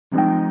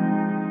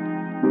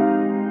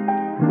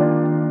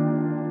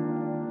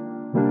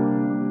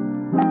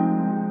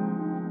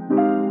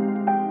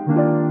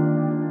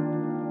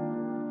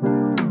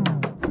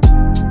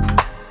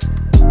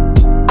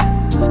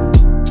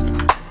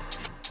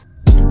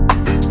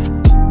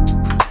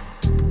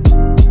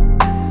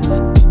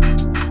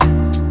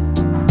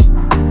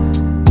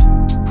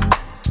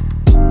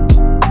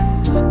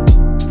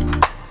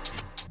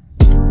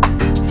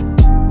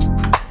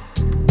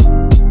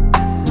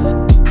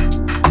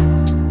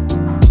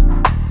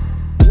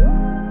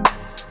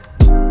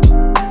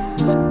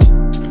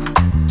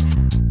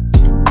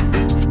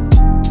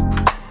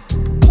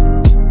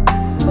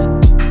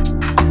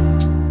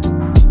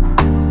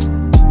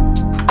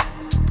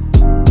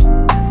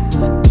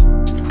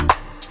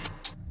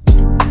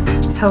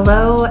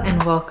Hello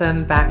and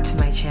welcome back to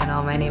my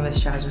channel. My name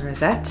is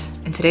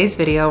JasmineRossette. In today's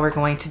video, we're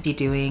going to be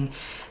doing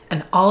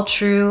an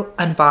Alltrue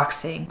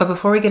unboxing. But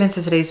before we get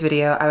into today's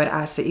video, I would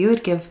ask that you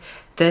would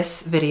give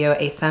this video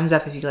a thumbs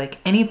up if you like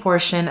any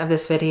portion of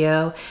this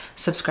video,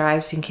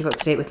 subscribe so you can keep up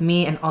to date with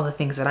me and all the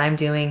things that I'm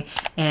doing,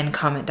 and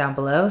comment down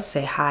below.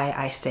 Say hi,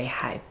 I say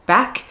hi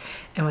back.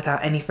 And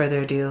without any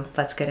further ado,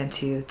 let's get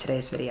into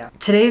today's video.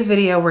 Today's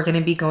video, we're gonna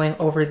be going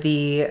over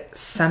the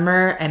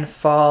summer and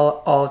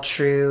fall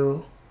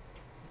Alltrue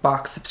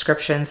box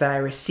subscriptions that I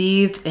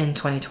received in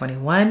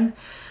 2021.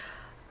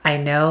 I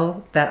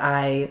know that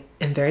I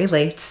am very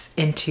late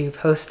into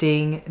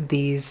posting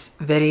these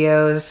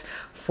videos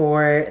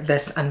for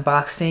this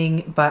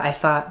unboxing, but I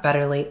thought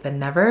better late than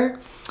never.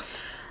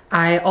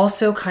 I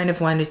also kind of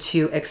wanted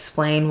to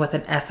explain what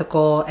an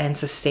ethical and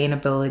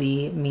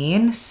sustainability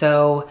mean.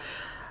 So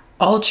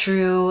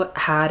Alltrue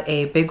had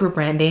a big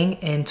rebranding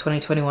in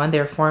 2021. They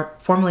were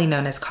formerly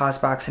known as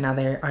Cosbox, and now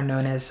they are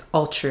known as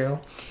Alltrue.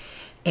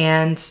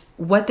 And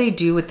what they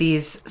do with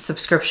these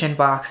subscription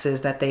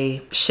boxes that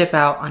they ship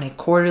out on a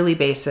quarterly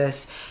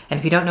basis, and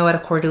if you don't know what a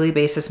quarterly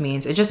basis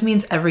means, it just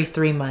means every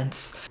 3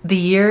 months. The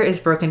year is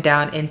broken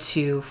down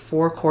into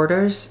 4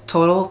 quarters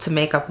total to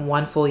make up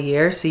one full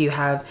year. So you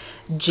have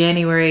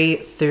January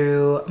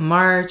through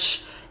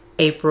March,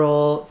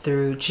 April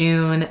through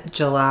June,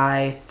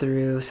 July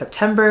through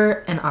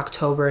September, and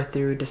October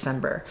through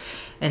December.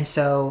 And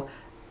so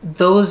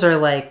those are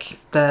like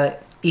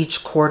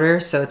each quarter.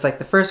 So it's like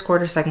the first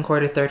quarter, second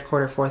quarter, third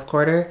quarter, fourth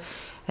quarter.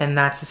 And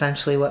that's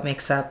essentially what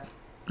makes up,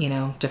 you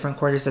know, different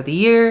quarters of the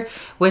year,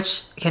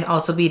 which can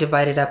also be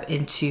divided up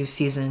into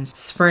seasons: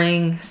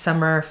 spring,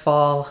 summer,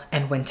 fall,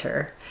 and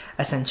winter,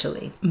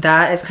 essentially.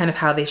 That is kind of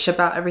how they ship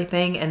out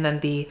everything. And then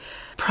the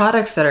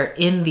products that are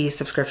in these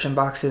subscription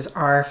boxes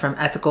are from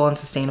ethical and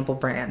sustainable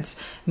brands,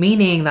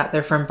 meaning that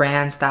they're from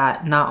brands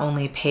that not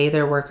only pay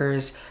their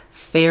workers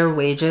fair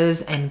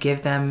wages and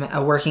give them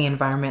a working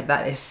environment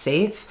that is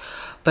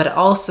safe, but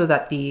also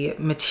that the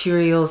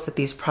materials that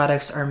these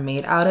products are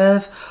made out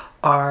of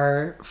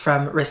are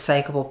from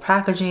recyclable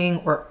packaging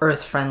or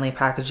earth-friendly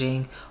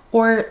packaging,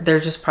 or they're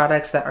just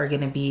products that are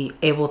going to be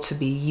able to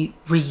be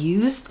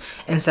reused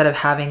instead of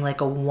having like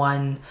a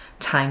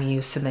one-time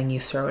use and then you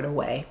throw it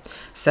away.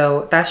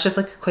 So that's just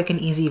like a quick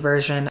and easy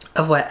version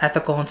of what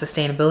ethical and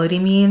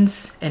sustainability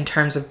means in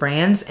terms of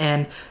brands.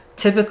 And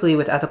typically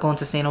with ethical and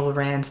sustainable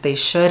brands, they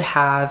should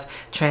have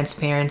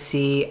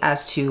transparency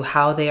as to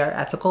how they are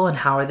ethical and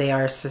how they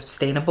are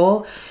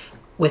sustainable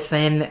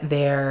within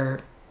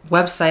their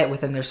website,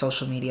 within their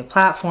social media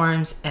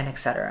platforms, and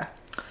etc.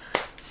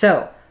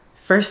 So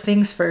first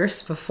things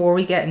first, before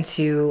we get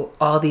into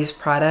all these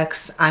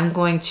products, I'm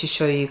going to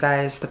show you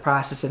guys the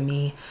process of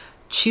me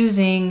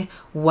choosing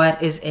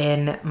what is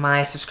in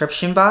my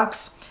subscription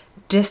box.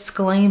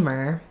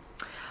 Disclaimer,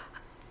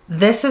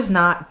 this is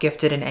not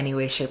gifted in any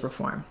way, shape, or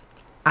form.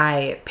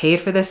 I paid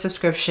for this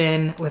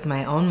subscription with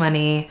my own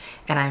money,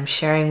 and I'm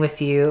sharing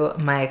with you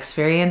my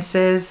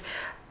experiences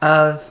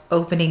of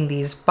opening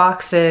these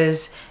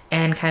boxes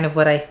and kind of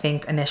what I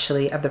think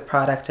initially of the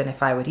product and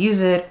if I would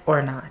use it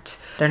or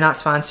not. They're not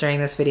sponsoring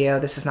this video.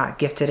 This is not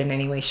gifted in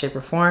any way, shape,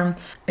 or form.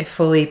 I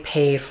fully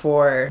paid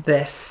for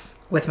this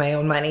with my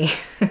own money.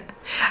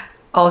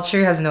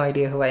 Alltrue has no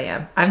idea who I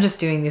am. I'm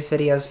just doing these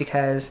videos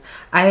because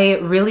I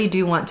really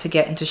do want to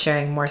get into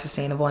sharing more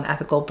sustainable and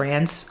ethical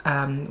brands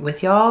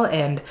with y'all,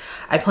 and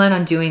I plan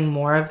on doing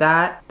more of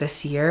that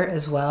this year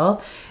as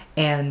well.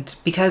 And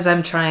because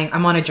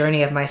I'm on a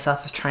journey of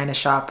myself of trying to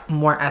shop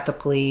more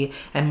ethically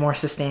and more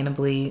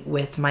sustainably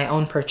with my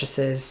own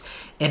purchases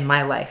in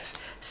my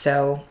life.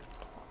 So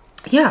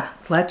yeah,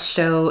 let's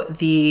show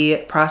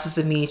the process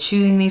of me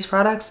choosing these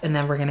products, and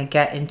then we're gonna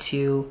get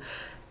into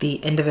the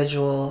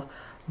individual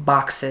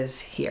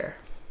boxes here.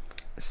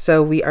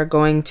 So we are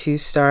going to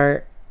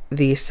start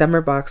the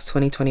Summer Box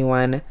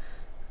 2021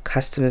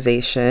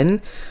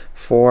 customization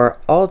for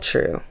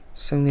Alltrue.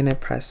 So I'm gonna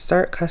press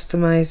start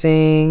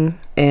customizing,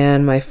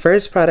 and my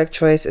first product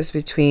choice is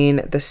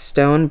between the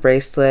stone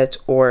bracelet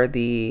or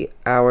the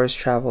Hours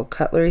Travel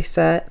cutlery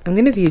set. I'm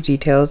gonna view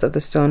details of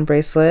the stone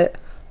bracelet.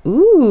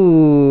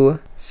 Ooh,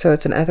 so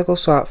it's an ethical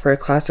swap for a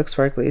classic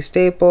sparkly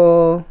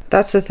staple.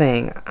 That's the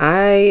thing.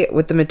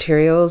 With the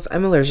materials,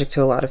 I'm allergic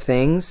to a lot of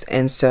things,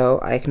 and so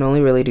I can only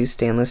really do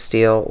stainless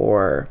steel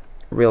or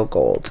real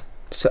gold.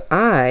 So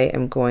I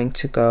am going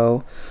to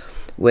go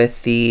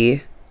with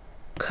the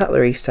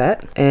cutlery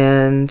set,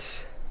 and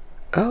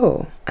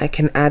oh, I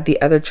can add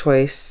the other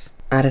choice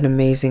at an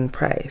amazing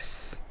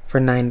price for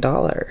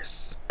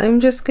 $9. I'm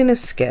just gonna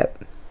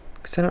skip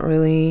because I don't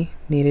really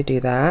need to do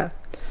that.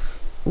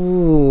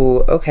 Ooh,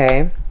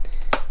 okay.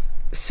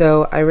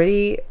 So I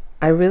really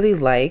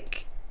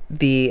like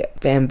the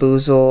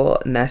bamboozle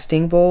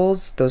nesting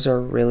bowls. Those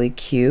are really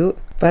cute,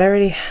 but I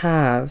already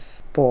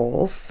have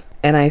bowls,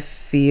 and I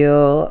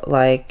feel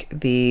like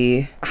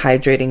the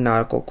hydrating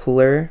nautical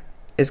cooler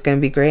is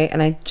gonna be great,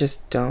 and I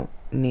just don't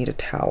need a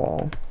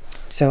towel.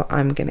 So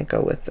I'm gonna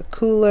go with the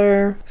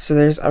cooler. So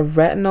there's a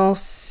retinol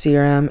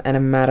serum and a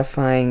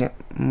mattifying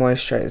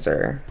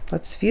moisturizer.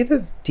 Let's view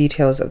the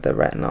details of the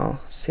retinol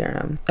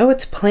serum. Oh,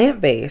 it's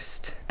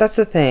plant-based. That's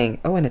the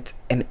thing. Oh, and it's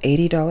an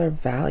 $80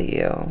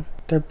 value.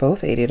 They're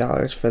both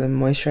 $80 for the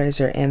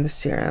moisturizer and the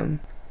serum.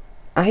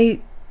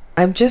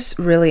 I'm just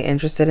really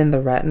interested in the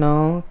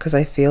retinol because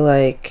I feel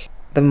like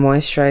the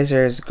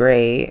moisturizer is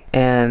great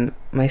and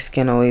my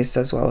skin always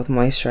does well with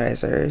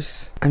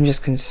moisturizers. I'm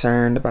just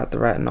concerned about the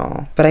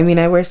retinol. But I mean,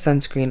 I wear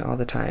sunscreen all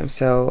the time,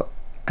 so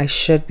I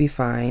should be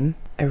fine.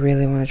 I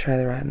really want to try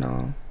the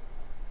retinol.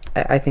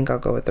 I think I'll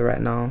go with the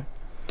retinol.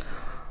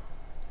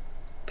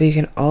 But you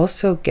can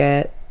also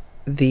get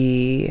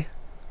the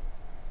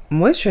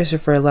moisturizer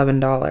for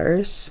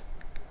 $11.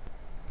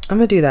 I'm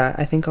gonna do that.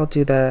 I think I'll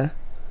do the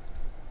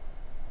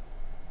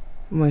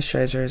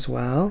moisturizer as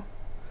well.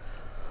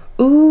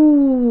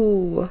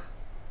 Ooh.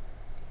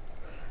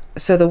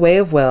 So the Way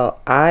of Will,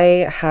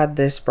 I had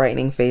this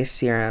brightening face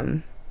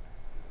serum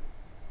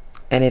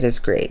and it is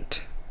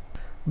great.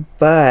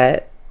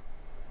 But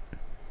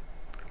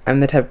I'm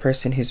the type of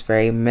person who's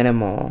very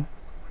minimal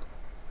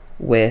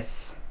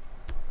with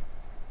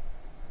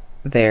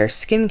their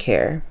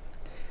skincare.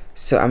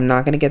 So I'm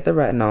not going to get the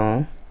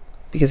retinol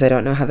because I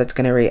don't know how that's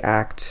going to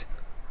react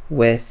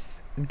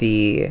with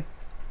the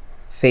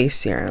face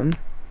serum.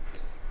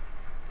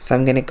 So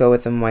I'm going to go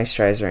with the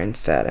moisturizer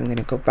instead. I'm going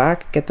to go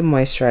back, get the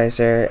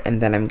moisturizer, and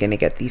then I'm going to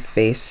get the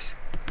Face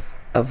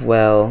of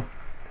Will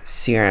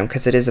serum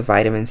because it is a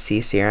vitamin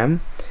C serum.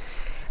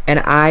 And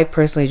I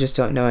personally just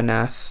don't know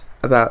enough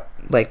about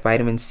like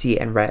vitamin C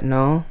and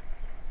retinol,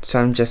 so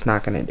I'm just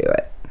not going to do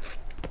it.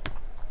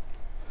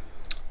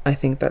 I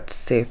think that's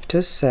safe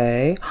to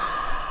say.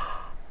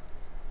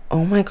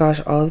 Oh my gosh,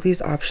 all of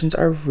these options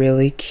are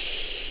really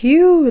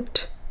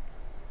cute.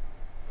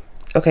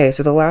 Okay,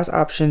 so the last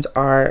options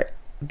are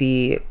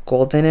the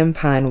Golden and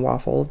Pine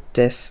Waffle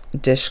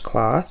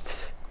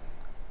dishcloths,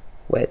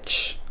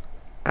 which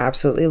I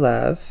absolutely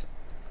love.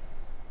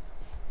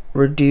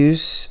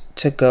 Reduce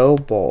to Go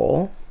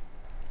bowl.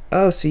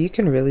 Oh, so you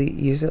can really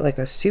use it like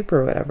a soup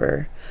or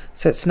whatever.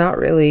 So it's not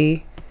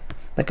really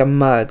like a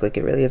mug, like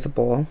it really is a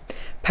bowl.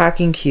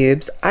 Packing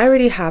cubes. I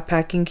already have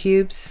packing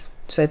cubes,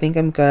 so I think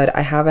I'm good.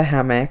 I have a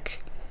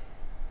hammock,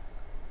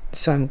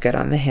 so I'm good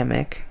on the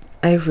hammock.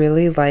 I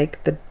really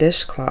like the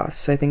dishcloth,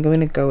 so I think I'm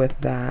gonna go with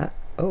that.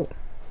 Oh.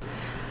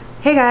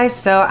 Hey guys,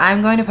 so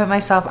I'm going to put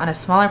myself on a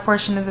smaller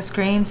portion of the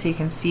screen so you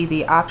can see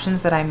the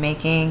options that I'm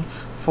making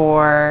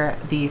for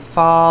the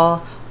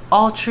fall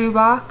Alltrue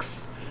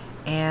box,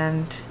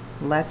 and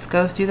let's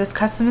go through this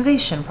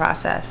customization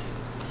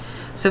process.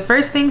 So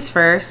first things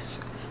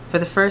first, for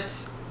the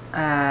first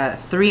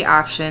 3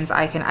 options,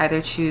 I can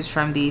either choose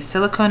from the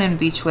silicone and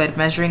beechwood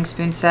measuring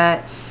spoon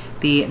set,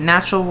 the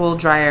natural wool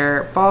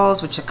dryer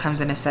balls, which it comes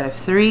in a set of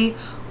 3,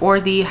 or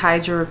the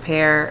Hydra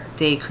Repair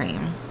Day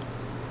Cream.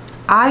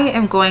 I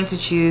am going to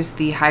choose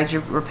the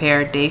Hydra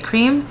Repair Day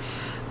Cream,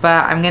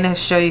 but I'm going to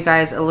show you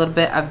guys a little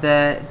bit of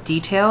the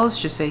details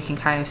just so you can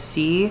kind of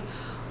see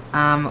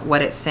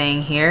what it's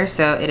saying here.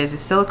 So it is a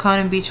silicone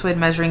and beechwood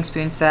measuring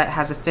spoon set,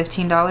 has a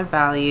 $15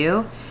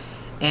 value,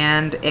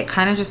 and it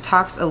kind of just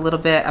talks a little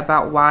bit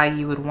about why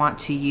you would want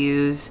to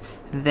use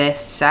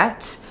this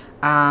set.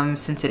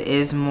 Since it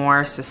is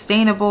more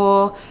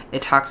sustainable,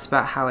 it talks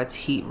about how it's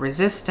heat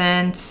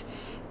resistant,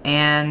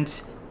 and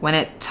when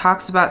it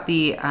talks about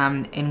the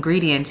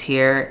ingredients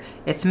here,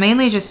 it's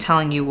mainly just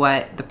telling you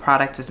what the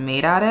product is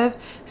made out of.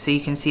 So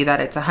you can see that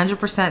it's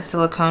 100%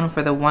 silicone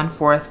for the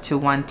 1/4 to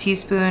 1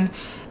 teaspoon,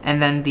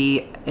 and then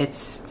the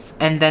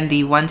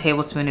 1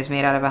 tablespoon is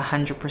made out of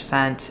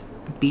 100%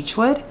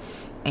 beechwood.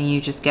 And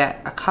you just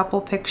get a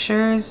couple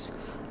pictures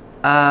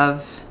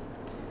of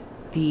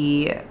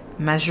the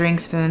measuring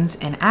spoons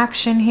in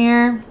action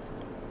here.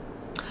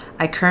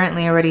 I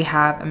currently already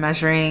have a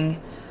measuring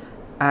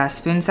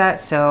spoon set,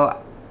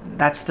 so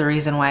that's the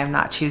reason why I'm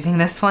not choosing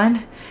this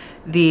one.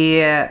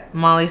 The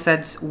Molly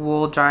Said's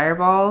wool dryer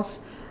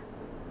balls,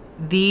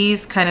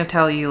 these kind of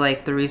tell you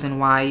like the reason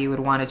why you would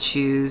want to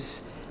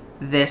choose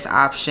this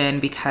option,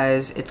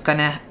 because it's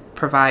gonna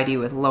provide you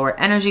with lower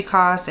energy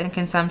costs and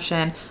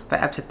consumption by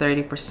up to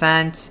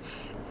 30%.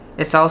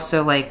 It's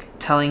also like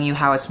telling you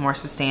how it's more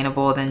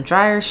sustainable than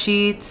dryer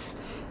sheets,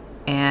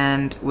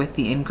 and with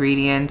the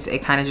ingredients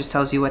it kind of just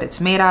tells you what it's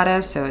made out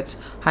of. So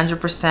it's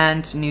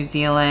 100% New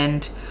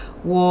Zealand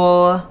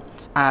wool,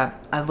 a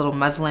little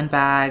muslin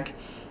bag,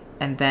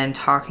 and then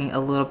talking a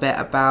little bit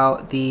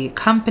about the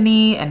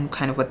company and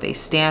kind of what they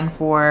stand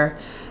for,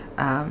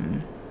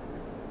 and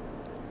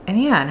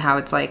yeah, and how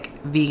it's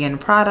like vegan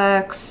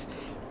products,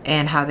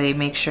 and how they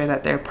make sure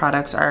that their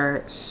products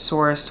are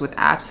sourced with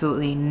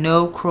absolutely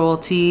no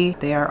cruelty.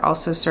 They are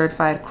also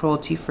certified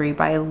cruelty-free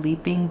by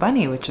Leaping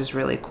Bunny, which is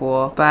really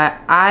cool. But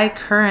I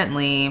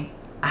currently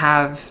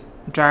have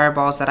dryer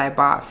balls that I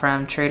bought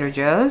from Trader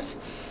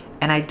Joe's,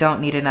 and I don't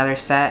need another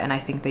set, and I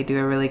think they do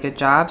a really good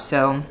job.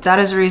 So that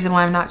is the reason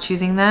why I'm not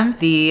choosing them.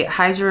 The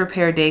Hydra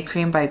Repair Day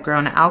Cream by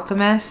Grown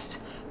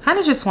Alchemist. kind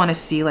of just want to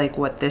see like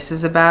what this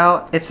is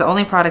about. It's the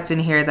only product in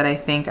here that I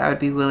think I would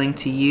be willing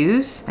to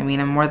use. I mean,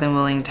 I'm more than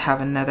willing to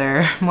have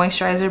another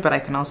moisturizer, but I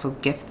can also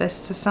gift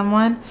this to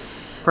someone.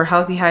 For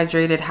healthy,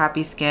 hydrated,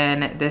 happy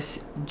skin,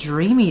 this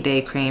Dreamy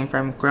Day Cream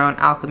from Grown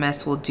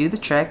Alchemist will do the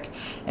trick.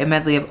 A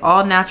medley of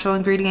all natural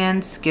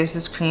ingredients gives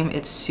this cream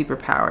its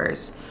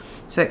superpowers.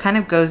 So it kind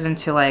of goes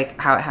into like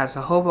how it has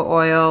jojoba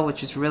oil,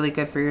 which is really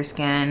good for your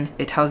skin.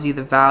 It tells you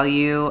the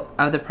value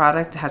of the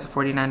product. It has a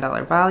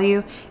 $49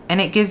 value,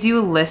 and it gives you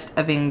a list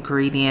of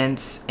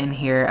ingredients in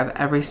here of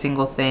every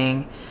single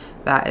thing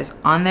that is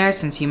on there.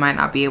 Since you might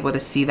not be able to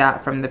see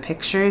that from the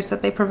pictures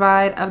that they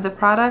provide of the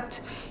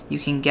product, you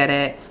can get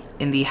it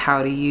in the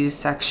how to use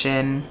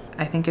section.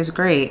 I think is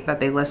great that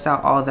they list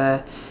out all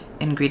the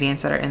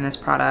ingredients that are in this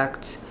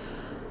product.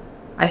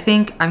 I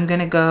think I'm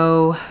gonna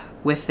go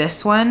with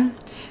this one,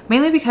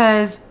 mainly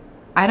because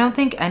I don't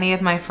think any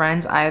of my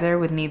friends either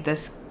would need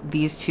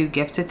these two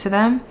gifted to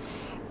them.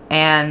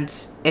 And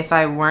if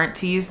I weren't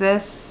to use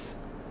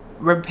this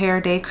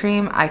Repair Day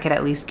Cream, I could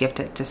at least gift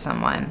it to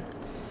someone.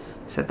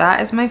 So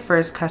that is my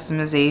first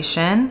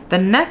customization. The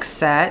next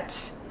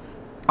set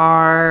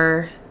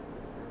are,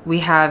 we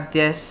have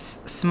this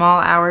Small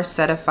Hour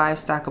set of 5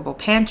 stackable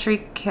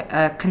pantry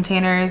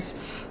containers.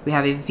 We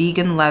have a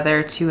vegan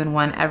leather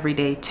 2-in-1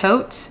 everyday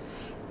tote,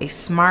 a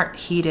smart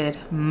heated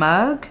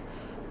mug,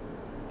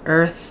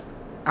 Earth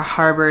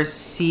Harbor's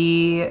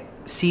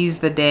Seize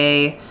the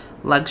Day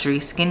luxury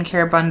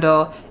skincare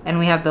bundle, and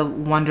we have the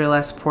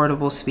Wonderlust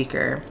portable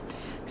speaker.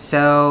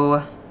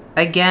 So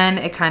again,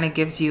 it kind of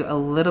gives you a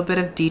little bit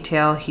of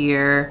detail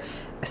here,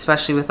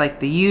 especially with like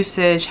the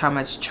usage, how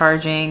much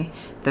charging,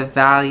 the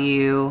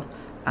value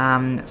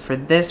for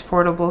this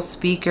portable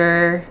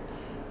speaker.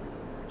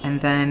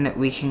 And then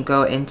we can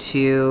go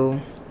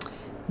into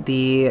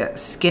the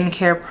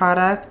skincare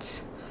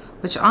product,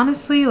 which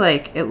honestly,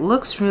 like, it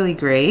looks really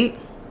great.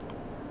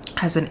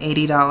 Has an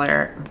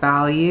 $80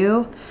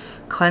 value.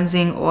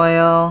 Cleansing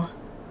oil,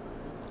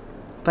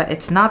 but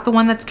it's not the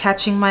one that's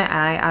catching my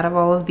eye out of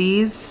all of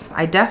these.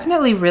 I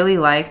definitely really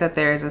like that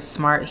there is a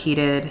smart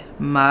heated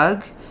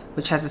mug,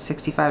 which has a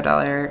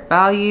 $65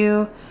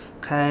 value,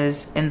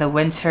 because in the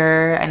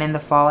winter and in the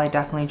fall, I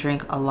definitely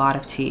drink a lot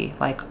of tea,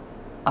 like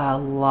a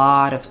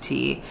lot of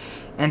tea.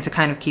 And to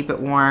kind of keep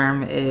it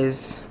warm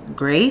is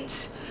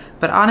great.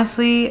 But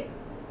honestly,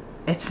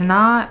 it's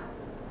not,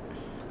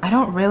 I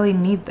don't really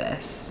need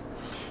this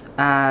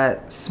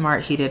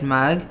smart heated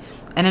mug.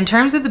 And in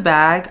terms of the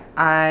bag,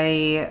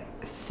 I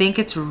think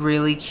it's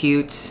really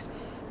cute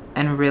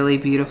and really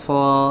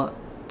beautiful,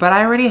 but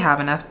I already have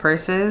enough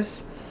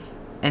purses,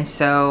 and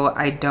so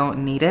I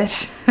don't need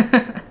it.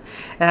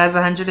 It has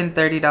a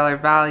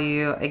 $130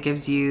 value. It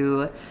gives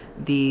you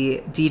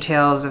the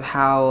details of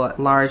how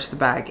large the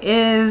bag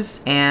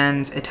is,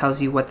 and it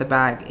tells you what the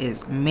bag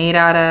is made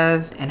out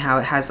of and how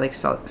it has like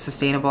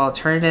sustainable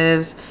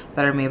alternatives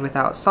that are made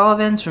without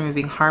solvents,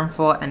 removing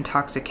harmful and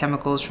toxic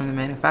chemicals from the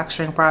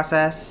manufacturing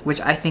process, which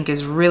I think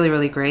is really,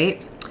 really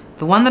great.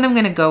 The one that I'm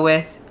gonna go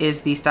with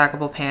is the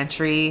stackable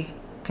pantry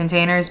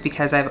containers,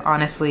 because I've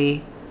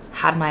honestly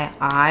had my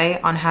eye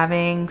on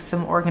having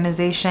some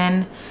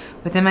organization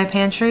within my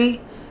pantry,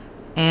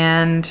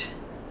 and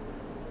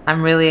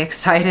I'm really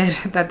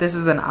excited that this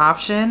is an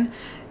option,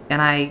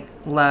 and I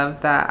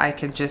love that I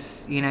could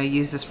just, you know,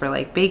 use this for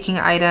like baking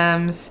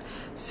items.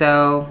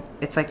 So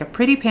it's like a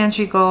pretty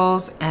pantry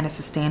goals and a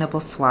sustainable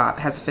swap.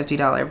 It has a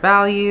 $50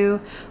 value,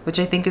 which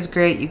I think is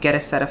great. You get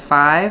a set of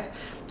 5.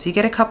 So you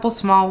get a couple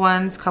small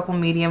ones, couple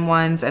medium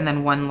ones, and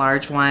then one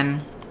large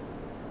one.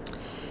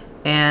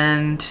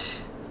 And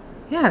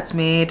yeah, it's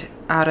made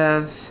out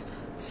of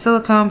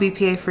silicone,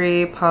 BPA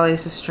free,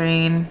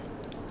 polyacetylene.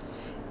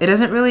 It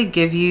doesn't really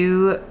give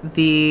you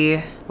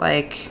the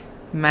like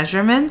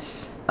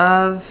measurements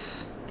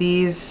of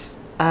these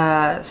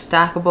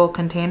stackable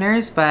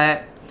containers,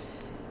 but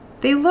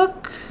they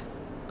look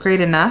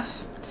great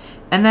enough.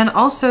 And then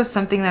also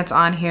something that's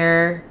on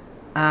here,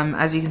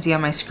 as you can see on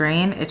my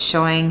screen, it's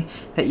showing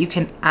that you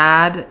can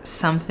add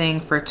something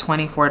for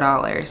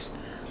 $24.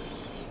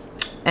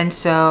 And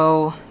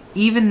so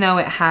even though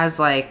it has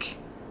like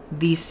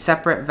these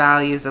separate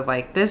values of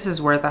like, this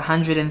is worth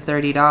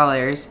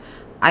 $130,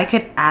 I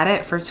could add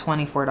it for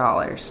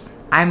 $24.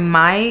 I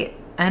might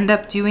end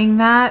up doing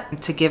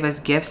that to give as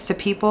gifts to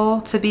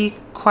people, to be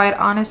quite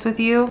honest with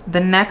you.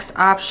 The next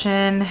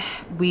option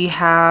we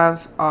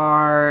have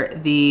are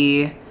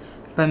the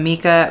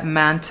Bamika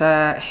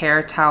Manta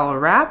hair towel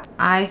wrap.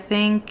 I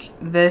think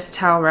this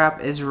towel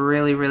wrap is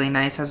really, really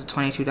nice. Has a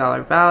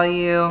 $22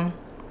 value.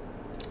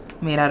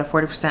 Made out of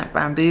 40%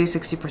 bamboo,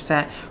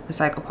 60%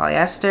 recycled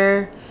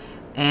polyester.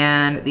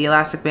 And the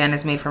elastic band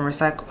is made from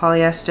recycled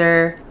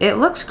polyester. It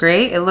looks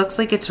great. It looks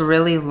like it's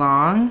really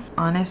long.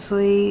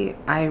 Honestly,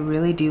 I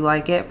really do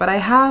like it, but I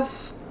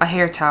have a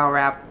hair towel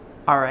wrap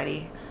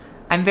already.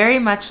 I'm very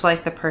much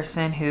like the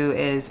person who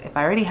is, if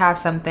I already have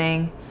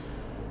something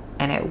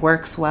and it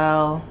works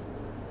well,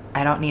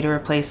 I don't need to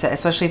replace it,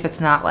 especially if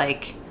it's not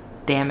like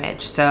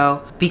damage.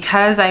 So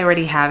because I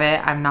already have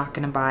it, I'm not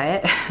gonna buy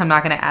it. I'm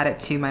not gonna add it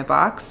to my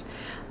box.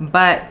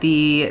 But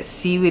the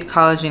Seaweed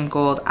Collagen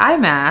Gold eye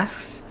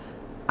masks,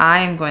 I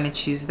am going to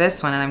choose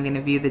this one, and I'm gonna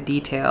view the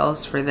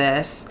details for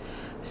this.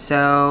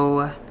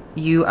 So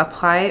you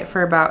apply it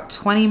for about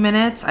 20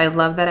 minutes. I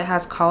love that it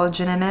has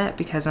collagen in it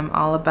because I'm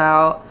all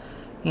about,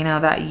 you know,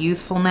 that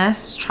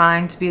youthfulness,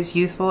 trying to be as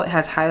youthful. It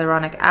has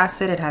hyaluronic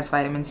acid, it has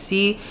vitamin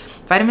C.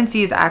 Vitamin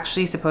C is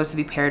actually supposed to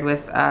be paired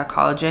with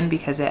collagen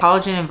because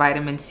collagen and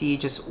vitamin C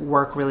just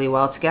work really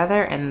well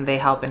together and they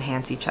help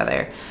enhance each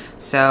other.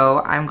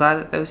 So I'm glad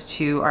that those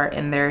two are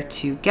in there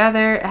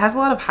together. It has a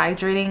lot of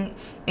hydrating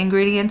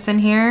ingredients in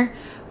here,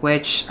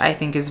 which I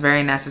think is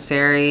very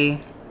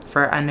necessary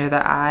for under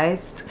the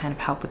eyes to kind of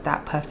help with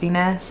that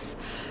puffiness.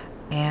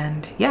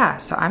 And yeah,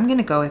 so I'm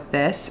gonna go with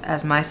this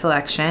as my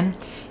selection.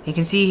 You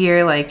can see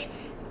here, like,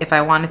 if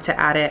I wanted to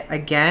add it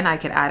again, I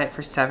could add it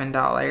for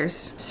 $7.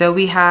 So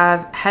we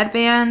have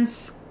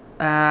headbands,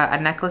 a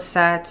necklace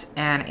set,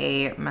 and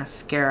a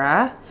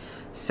mascara.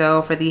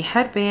 So for the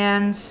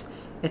headbands,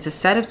 it's a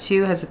set of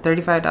 2, has a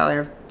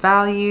 $35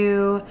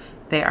 value.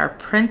 They are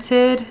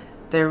printed.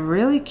 They're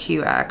really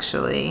cute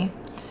actually,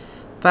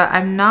 but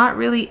I'm not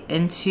really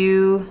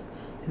into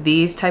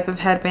these type of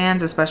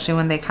headbands, especially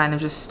when they kind of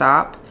just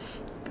stop,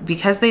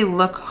 because they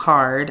look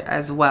hard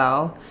as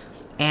well.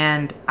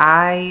 And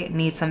I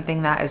need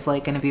something that is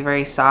like going to be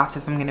very soft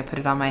if I'm going to put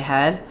it on my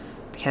head,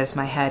 because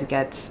my head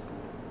gets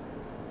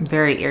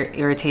very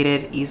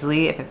irritated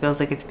easily if it feels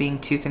like it's being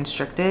too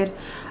constricted.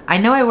 I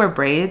know I wear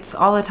braids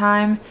all the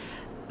time.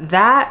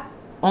 That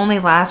only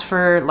lasts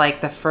for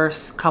like the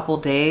first couple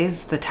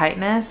days, the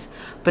tightness,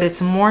 but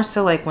it's more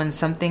so like when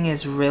something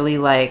is really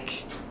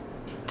like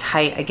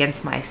tight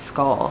against my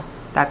skull,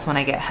 that's when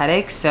I get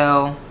headaches.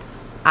 So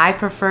I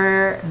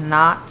prefer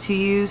not to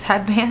use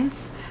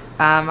headbands.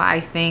 I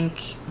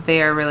think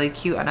they are really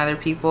cute on other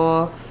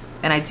people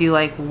and I do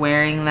like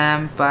wearing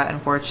them, but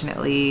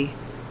unfortunately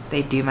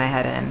they do my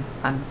head in.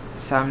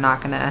 So I'm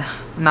not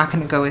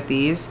gonna go with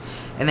these.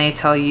 And they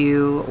tell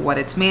you what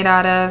it's made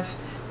out of,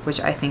 which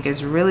I think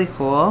is really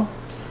cool.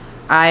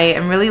 I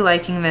am really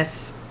liking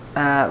this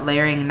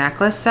layering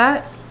necklace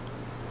set,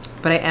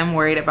 but I am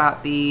worried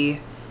about the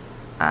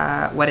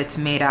what it's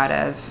made out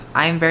of.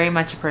 I'm very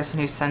much a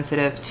person who's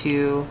sensitive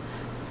to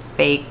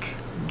fake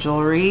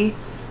jewelry.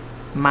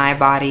 My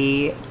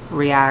body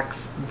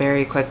reacts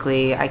very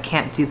quickly. I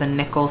can't do the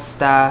nickel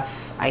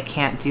stuff. I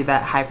can't do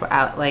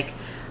that like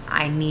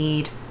I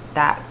need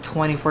that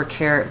 24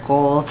 karat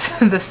gold,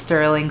 the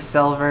sterling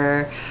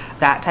silver,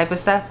 that type of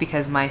stuff,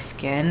 because my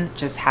skin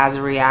just has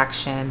a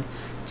reaction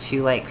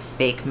to like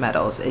fake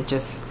metals. It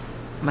just,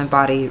 my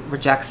body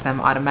rejects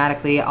them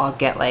automatically. I'll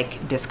get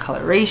like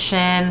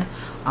discoloration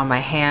on my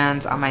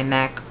hands, on my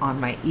neck, on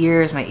my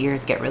ears. My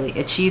ears get really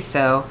itchy,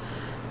 so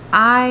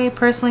I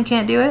personally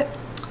can't do it.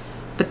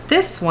 But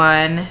this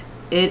one,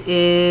 it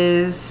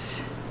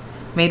is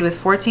made with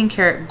 14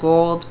 karat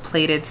gold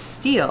plated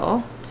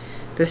steel.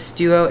 This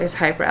duo is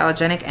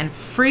hyperallergenic and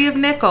free of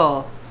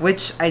nickel,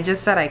 which I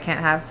just said I can't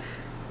have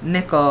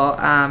nickel,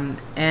 and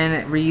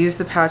reuse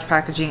the pouch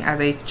packaging as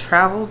a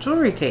travel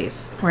jewelry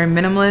case or a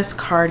minimalist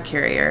card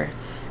carrier.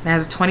 It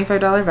has a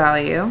 $25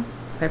 value.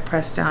 If I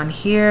press down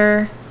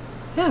here,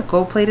 yeah,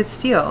 gold plated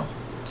steel.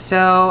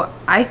 So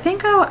I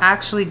think I'll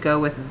actually go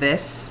with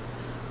this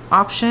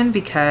option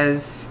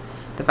because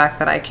the fact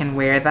that I can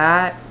wear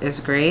that is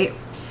great.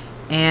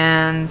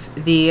 And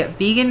the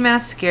vegan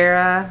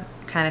mascara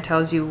kind of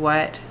tells you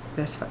what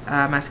this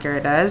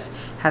mascara does.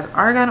 Has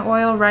argan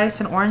oil, rice,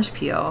 and orange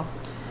peel,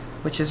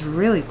 which is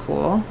really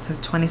cool. Has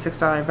a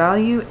 $26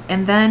 value.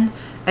 And then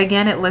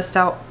again, it lists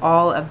out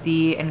all of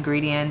the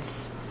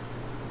ingredients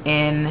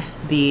in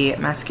the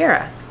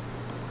mascara,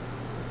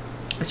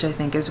 which I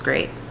think is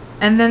great.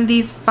 And then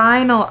the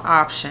final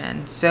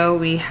option. So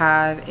we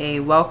have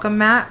a welcome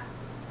mat,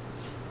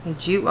 a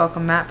jute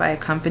welcome mat by a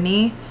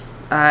company.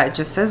 It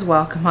just says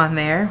welcome on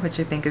there, which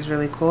I think is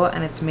really cool.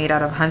 And it's made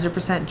out of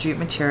 100% jute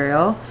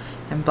material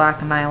and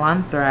black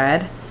nylon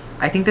thread.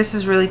 I think this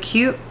is really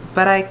cute,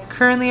 but I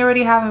currently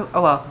already have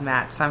a welcome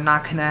mat, so I'm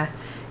not gonna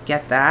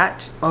get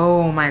that.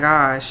 Oh my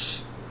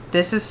gosh,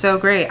 this is so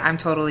great. I'm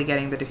totally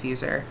getting the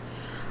diffuser.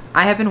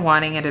 I have been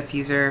wanting a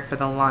diffuser for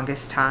the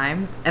longest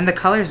time, and the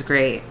color's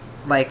great.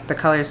 Like, the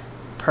color's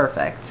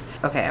perfect.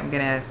 Okay, I'm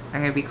gonna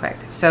be quick.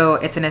 So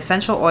it's an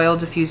essential oil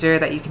diffuser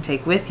that you can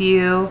take with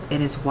you.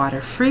 It is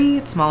water free.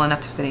 It's small enough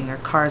to fit in your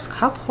car's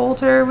cup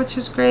holder, which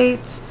is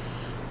great.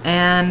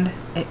 And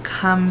it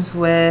comes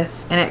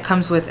with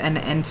an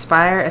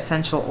Inspire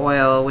essential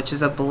oil, which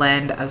is a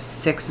blend of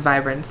 6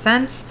 vibrant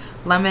scents: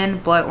 lemon,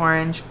 blood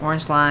orange,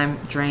 orange lime,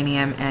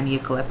 geranium, and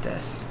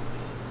eucalyptus,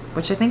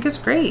 which I think is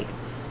great.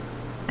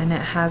 And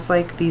it has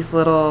like these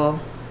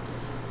little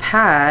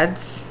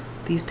pads,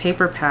 these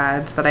paper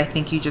pads that I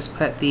think you just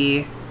put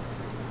the,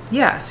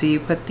 yeah, so you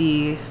put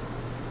the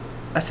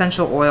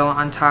essential oil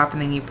on top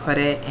and then you put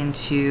it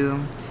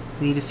into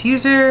the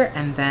diffuser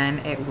and then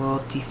it will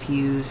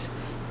diffuse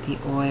the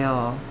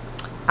oil.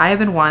 I have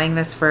been wanting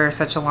this for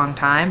such a long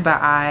time, but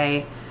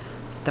I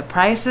The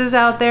prices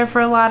out there for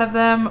a lot of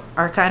them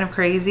are kind of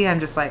crazy. I'm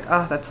just like,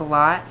 oh, that's a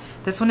lot.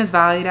 This one is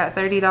valued at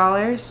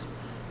 $30,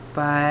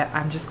 but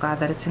I'm just glad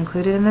that it's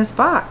included in this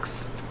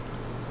box.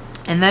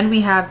 And then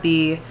we have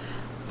the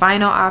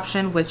final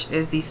option, which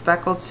is the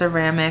speckled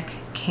ceramic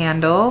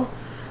candle.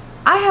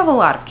 I have a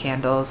lot of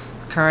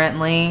candles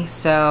currently,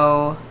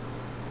 so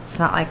it's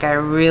not like I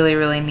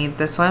really need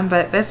this one,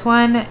 but this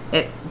one,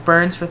 it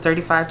burns for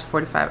 35 to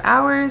 45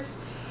 hours.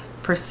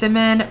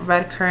 Persimmon,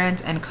 red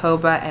currant, and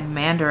cobra and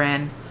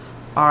mandarin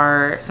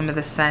are some of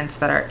the scents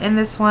that are in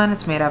this one.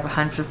 It's made of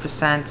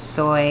 100%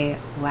 soy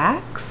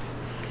wax,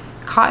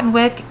 cotton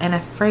wick, and a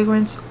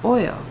fragrance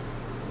oil.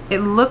 It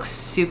looks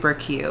super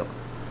cute,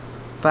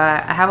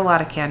 but I have a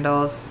lot of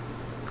candles,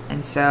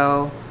 and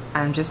so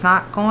I'm just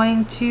not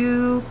going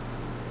to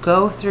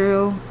go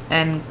through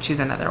and choose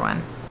another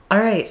one. All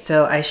right,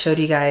 so I showed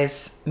you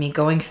guys me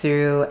going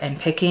through and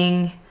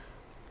picking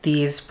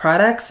these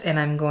products, and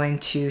I'm going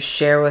to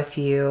share with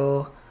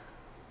you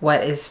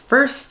what is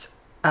first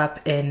up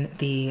in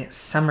the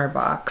summer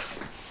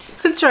box.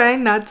 I'm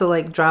trying not to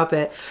like drop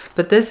it,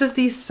 but this is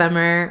the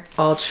summer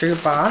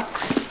Alltrue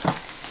box,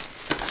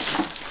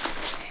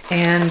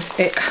 and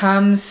it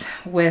comes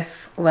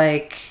with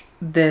like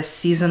this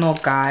seasonal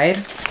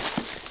guide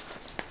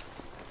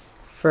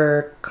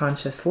for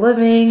conscious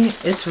living.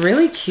 It's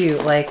really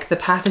cute. Like the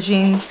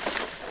packaging,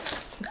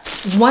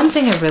 one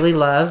thing I really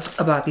love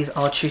about these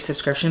Alltrue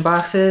subscription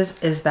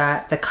boxes is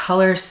that the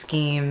color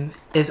scheme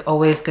is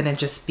always gonna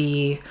just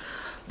be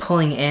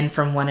pulling in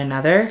from one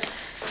another.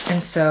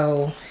 And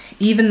so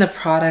even the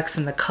products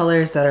and the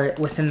colors that are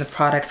within the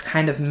products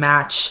kind of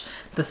match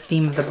the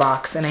theme of the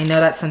box. And I know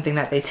that's something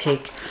that they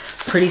take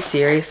pretty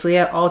seriously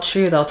at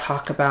Alltrue. They'll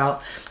talk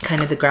about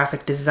kind of the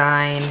graphic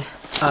design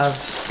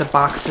of the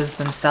boxes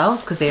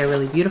themselves because they are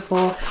really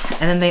beautiful.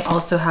 And then they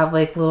also have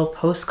like little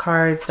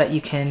postcards that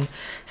you can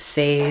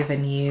save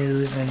and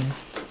use and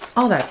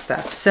all that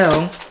stuff.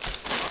 So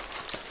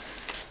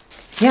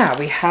yeah,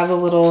 we have a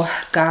little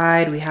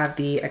guide. We have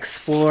the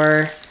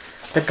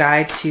the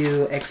guide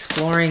to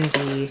exploring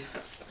the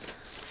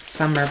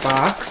summer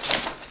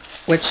box,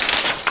 which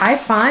I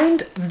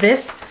find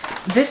this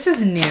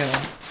is new,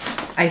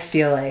 I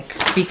feel like,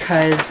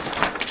 because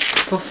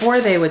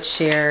before they would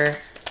share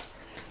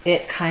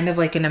it kind of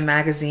like in a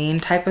magazine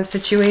type of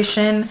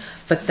situation,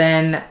 but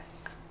then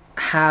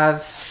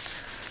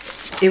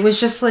it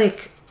was just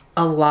like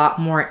a lot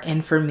more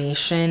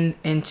information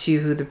into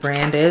who the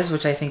brand is,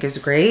 which I think is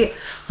great.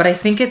 But I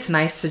think it's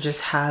nice to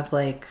just have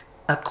like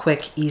a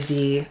quick,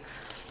 easy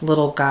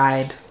little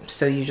guide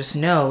so you just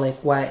know like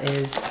what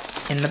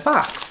is in the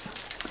box.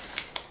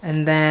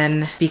 And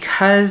then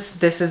because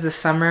this is the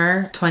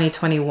summer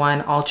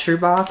 2021 Alltrue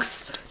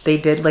box, they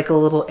did like a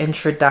little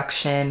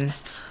introduction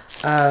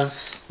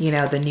of, you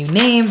know, the new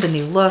name, the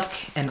new look,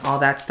 and all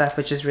that stuff,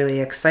 which is really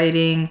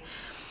exciting.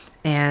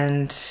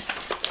 And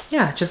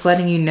yeah, just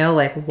letting you know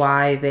like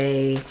why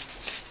they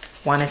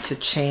wanted to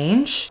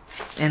change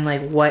and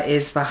like what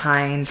is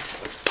behind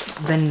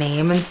the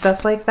name and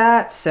stuff like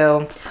that.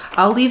 So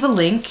I'll leave a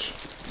link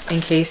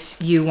in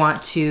case you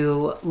want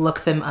to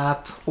look them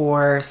up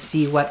or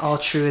see what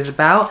Alltrue is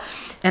about.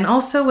 And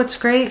also what's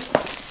great,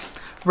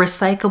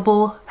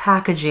 recyclable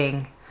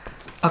packaging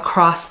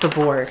across the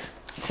board.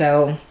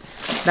 So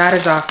that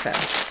is awesome.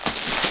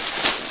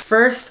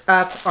 First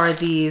up are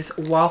these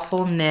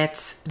waffle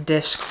knit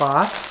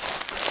dishcloths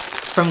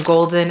from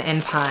Golden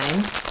and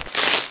Pine.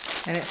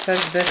 And it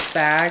says this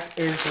bag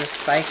is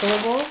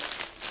recyclable.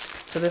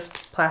 So this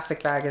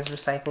plastic bag is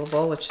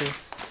recyclable, which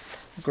is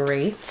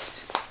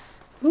great.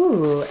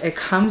 Ooh, it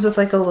comes with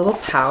like a little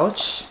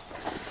pouch.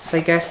 So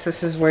I guess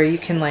this is where you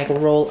can like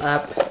roll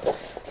up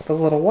the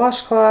little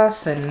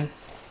washcloths and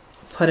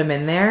put them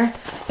in there.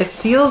 It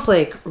feels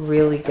like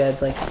really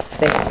good, like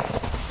thick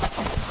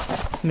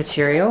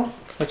material,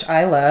 which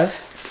I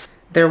love.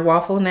 Their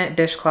waffle knit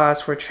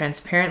dishcloths were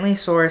transparently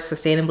sourced,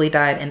 sustainably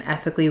dyed, and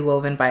ethically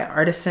woven by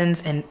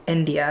artisans in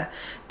India.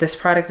 This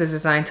product is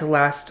designed to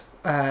last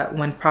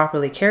when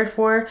properly cared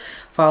for.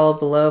 Follow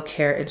below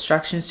care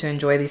instructions to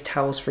enjoy these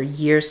towels for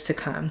years to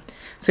come.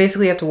 So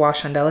basically you have to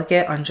wash on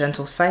delicate, on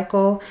gentle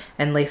cycle,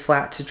 and lay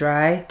flat to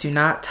dry. Do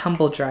not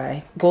tumble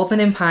dry. Golden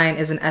and Pine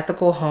is an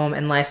ethical home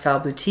and lifestyle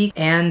boutique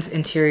and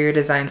interior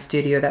design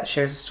studio that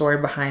shares a story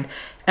behind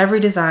every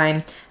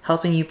design,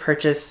 helping you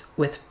purchase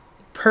with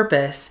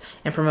purpose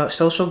and promote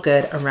social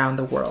good around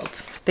the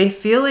world. They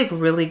feel like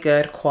really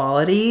good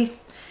quality,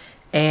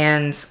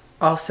 and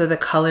also the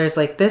colors,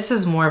 like this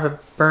is more of a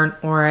burnt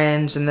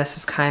orange and this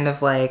is kind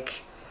of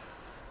like,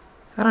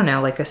 I don't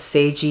know, like a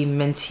sagey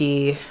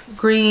minty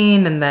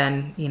green, and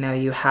then, you know,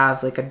 you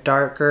have like a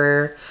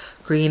darker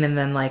green and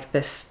then like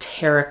this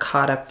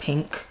terracotta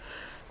pink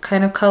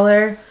kind of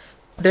color.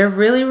 They're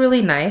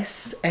really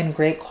nice and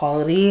great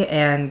quality,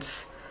 and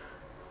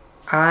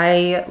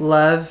I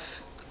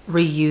love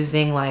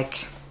reusing,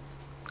 like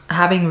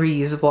having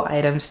reusable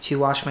items to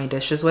wash my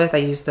dishes with. I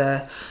use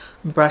the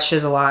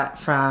brushes a lot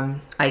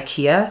from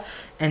IKEA,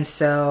 And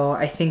so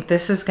I think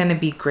this is gonna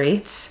be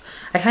great.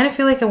 I kind of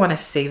feel like I wanna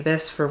save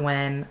this for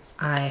when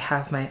I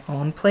have my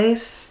own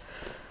place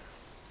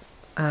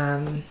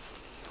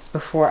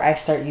before I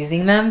start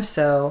using them.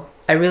 So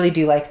I really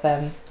do like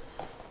them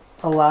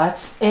a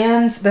lot.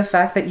 And the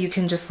fact that you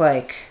can just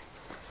like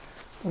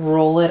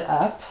roll it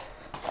up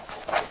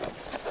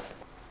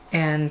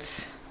and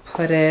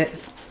put it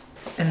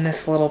in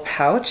this little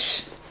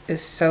pouch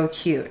is so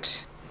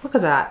cute. Look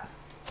at that.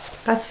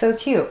 That's so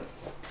cute.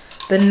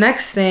 The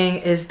next thing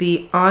is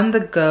the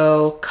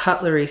on-the-go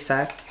cutlery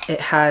set.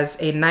 It has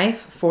a knife,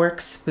 fork,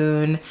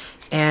 spoon,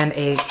 and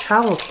a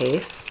travel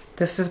case.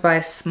 This is by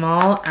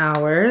Small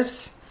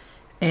Hours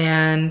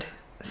and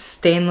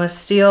stainless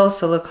steel,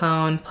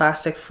 silicone,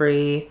 plastic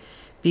free,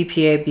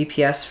 BPA,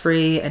 BPS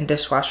free, and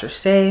dishwasher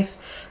safe.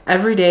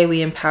 Every day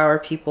we empower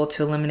people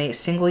to eliminate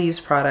single-use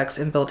products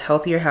and build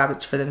healthier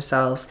habits for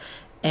themselves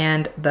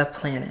and the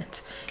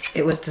planet.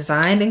 It was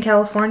designed in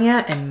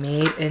California and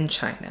made in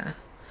China.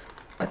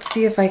 Let's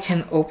see if I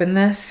can open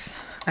this.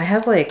 I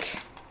have like,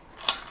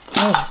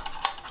 oh,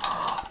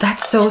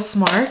 that's so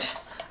smart.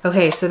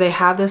 Okay, so they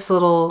have this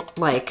little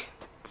like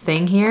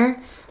thing here,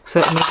 so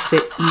it makes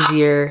it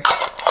easier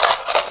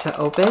to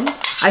open.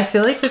 I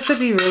feel like this would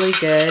be really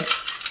good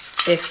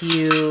if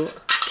you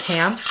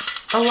camp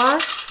a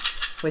lot,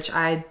 which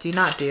I do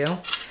not do,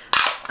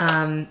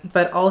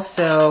 but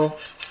also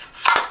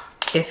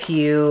if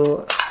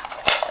you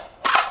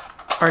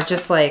are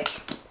just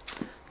like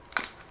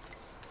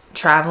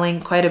traveling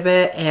quite a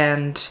bit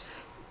and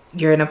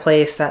you're in a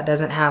place that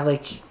doesn't have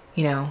like,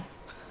 you know,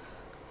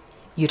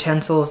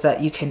 utensils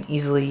that you can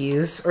easily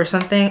use or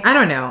something. I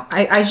don't know.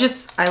 I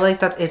like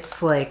that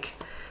it's like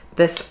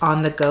this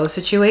on the go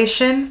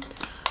situation.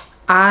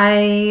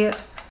 I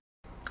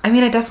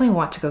mean, I definitely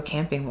want to go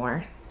camping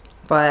more,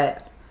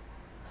 but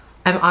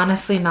I'm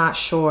honestly not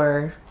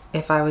sure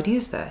if I would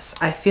use this.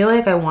 I feel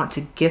like I want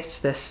to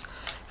gift this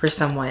for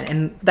someone.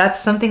 And that's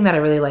something that I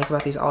really like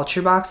about these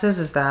Alltrue boxes,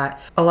 is that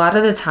a lot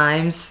of the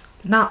times,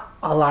 not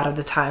a lot of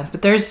the times,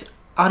 but there's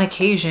on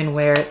occasion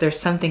where there's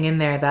something in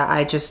there that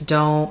I just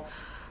don't,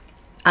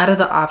 out of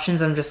the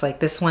options, I'm just like,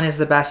 this one is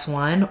the best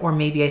one, or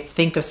maybe I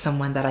think of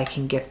someone that I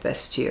can gift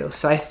this to.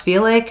 So I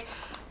feel like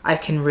I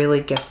can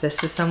really gift this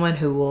to someone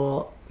who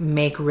will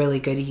make really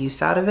good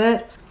use out of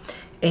it.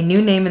 A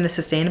new name in the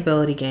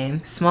sustainability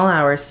game, Small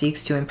Hours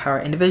seeks to empower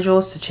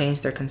individuals to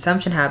change their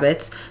consumption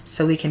habits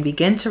so we can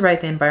begin to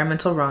right the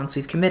environmental wrongs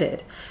we've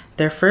committed.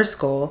 Their first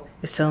goal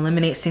is to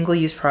eliminate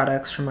single-use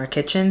products from our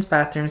kitchens,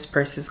 bathrooms,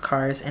 purses,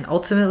 cars, and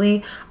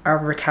ultimately our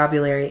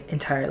vocabulary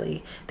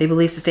entirely. They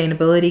believe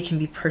sustainability can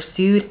be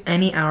pursued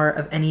any hour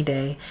of any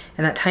day,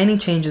 and that tiny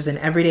changes in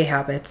everyday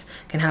habits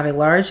can have a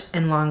large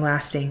and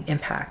long-lasting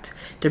impact.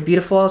 Their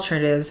beautiful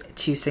alternatives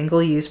to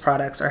single-use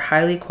products are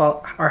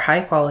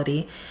high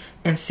quality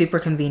and super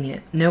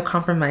convenient. No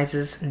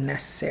compromises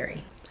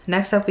necessary.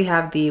 Next up, we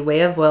have the Way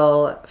of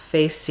Will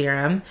Face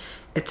Serum.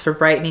 It's for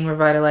brightening,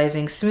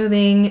 revitalizing,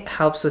 smoothing,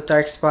 helps with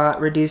dark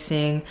spot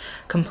reducing,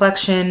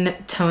 complexion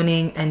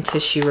toning, and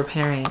tissue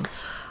repairing.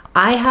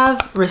 I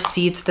have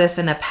received this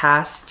in a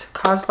past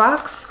cause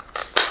box.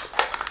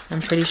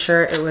 I'm pretty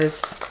sure it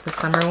was the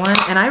summer one,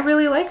 and I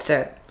really liked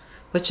it,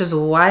 which is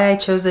why I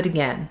chose it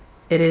again.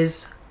 It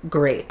is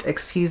great.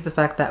 Excuse the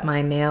fact that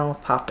my nail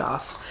popped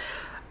off.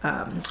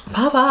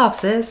 Pop off,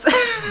 sis.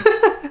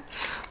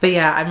 But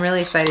yeah, I'm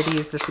really excited to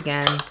use this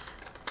again.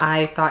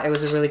 I thought it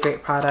was a really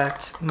great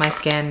product. My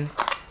skin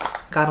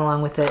got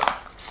along with it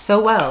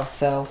so well,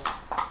 so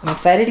I'm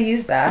excited to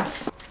use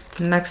that.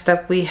 Next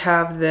up, we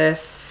have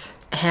this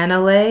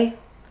Hanalei.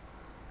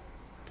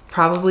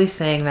 Probably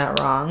saying that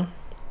wrong,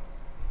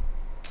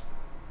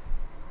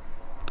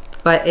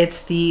 but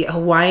it's the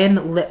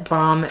Hawaiian Lip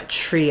Balm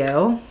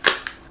Trio.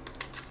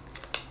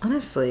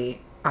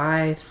 Honestly,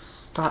 I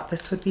thought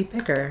this would be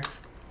bigger,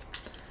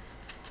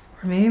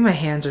 or maybe my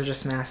hands are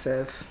just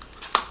massive.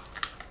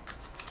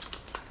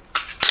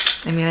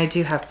 I mean, I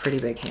do have pretty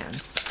big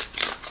hands.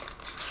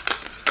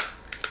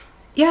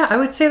 Yeah, I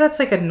would say that's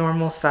like a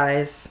normal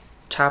size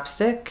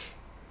chopstick.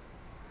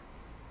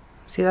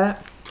 See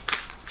that?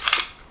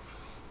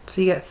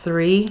 So you get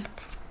 3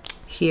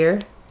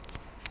 here,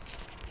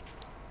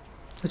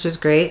 which is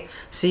great.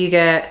 So you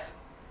get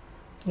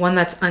one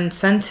that's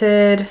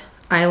unscented,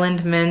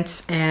 Island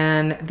Mint,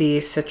 and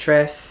the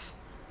citrus,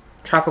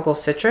 tropical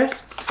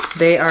citrus.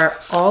 They are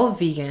all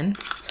vegan,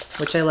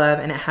 which I love,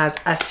 and it has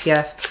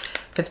SPF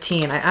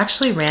 15. I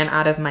actually ran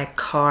out of my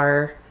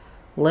car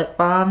lip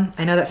balm.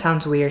 I know that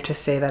sounds weird to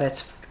say that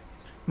it's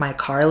my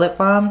car lip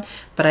balm,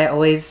 but I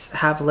always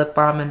have lip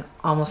balm in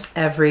almost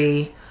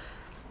every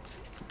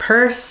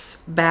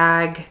purse,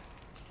 bag,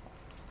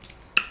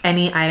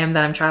 any item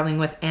that I'm traveling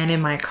with, and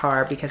in my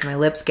car, because my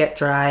lips get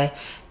dry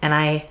and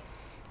I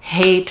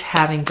hate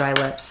having dry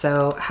lips.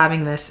 So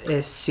having this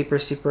is super,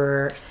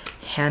 super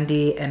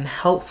handy and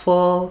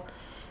helpful,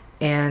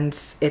 and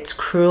it's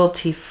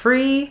cruelty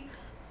free.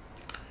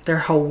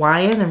 They're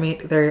Hawaiian.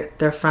 They're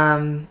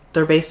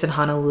based in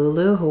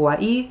Honolulu,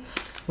 Hawaii,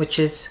 which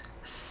is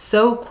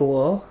so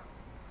cool.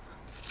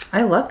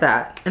 I love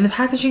that. And the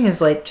packaging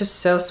is like just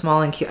so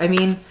small and cute. I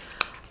mean,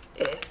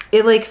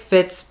 it like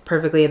fits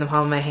perfectly in the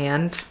palm of my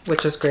hand,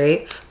 which is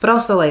great. But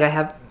also like I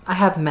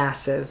have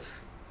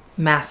massive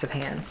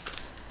hands.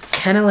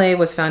 Henele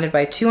was founded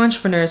by 2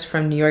 entrepreneurs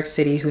from New York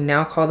City who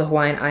now call the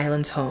Hawaiian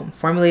Islands home.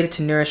 Formulated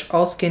to nourish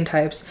all skin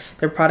types,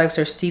 their products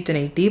are steeped in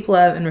a deep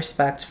love and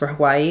respect for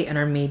Hawaii and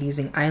are made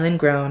using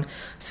island-grown,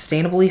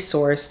 sustainably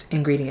sourced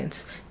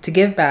ingredients. To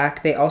give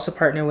back, they also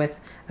partner with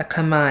a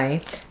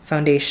Kamai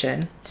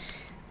Foundation,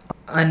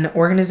 an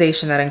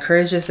organization that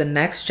encourages the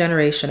next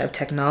generation of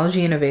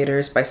technology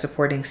innovators by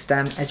supporting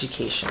STEM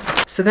education.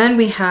 So then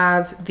we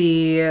have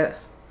the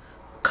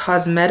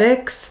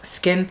Cosmetics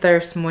Skin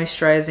Thirst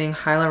Moisturizing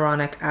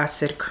Hyaluronic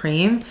Acid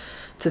Cream.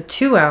 It's a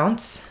 2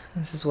 ounce.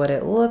 This is what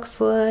it looks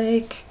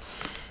like.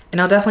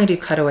 And I'll definitely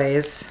do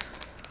cutaways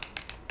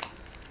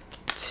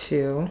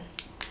too.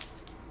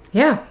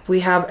 Yeah,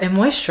 we have a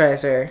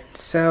moisturizer.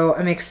 So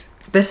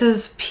this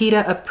is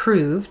PETA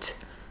approved,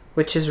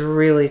 which is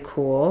really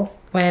cool.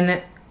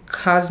 When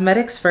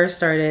cosmetics first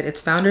started,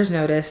 its founders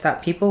noticed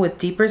that people with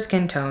deeper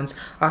skin tones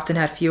often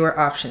had fewer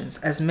options,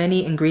 as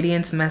many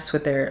ingredients mess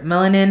with their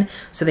melanin,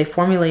 so they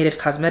formulated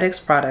cosmetics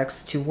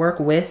products to work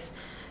with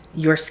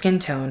your skin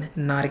tone,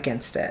 not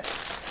against it.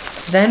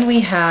 Then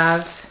we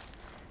have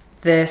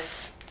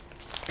this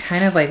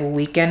kind of like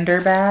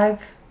weekender bag.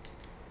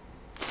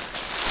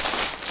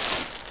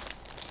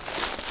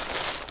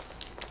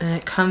 And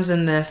it comes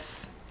in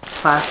this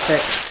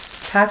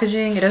plastic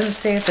packaging. It doesn't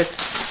say if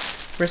it's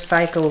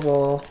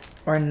recyclable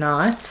or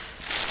not,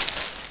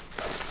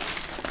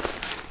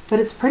 but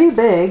it's pretty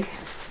big.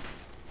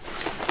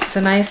 It's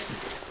a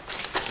nice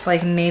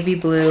like navy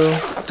blue,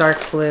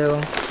 dark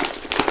blue.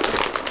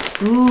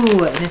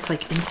 Ooh, and it's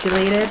like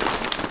insulated.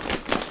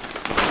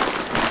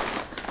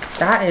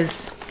 That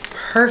is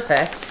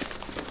perfect.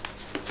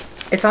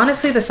 It's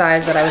honestly the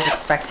size that I was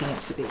expecting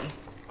it to be,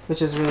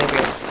 which is really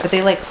great. But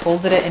they like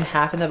folded it in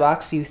half in the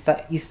box, so you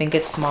think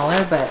it's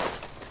smaller, but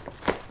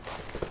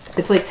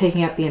it's like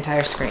taking up the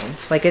entire screen.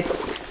 Like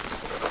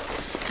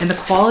and the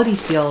quality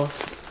feels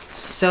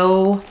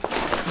so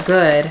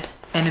good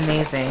and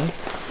amazing.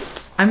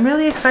 I'm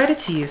really excited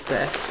to use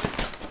this.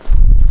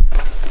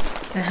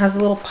 It has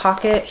a little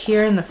pocket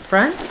here in the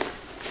front.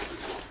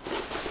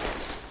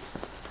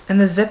 And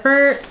the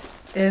zipper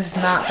is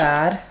not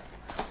bad.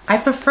 I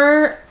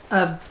prefer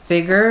a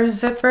bigger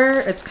zipper.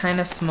 It's kind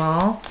of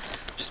small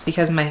just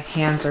because my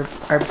hands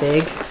are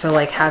big. So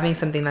like having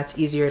something that's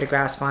easier to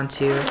grasp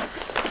onto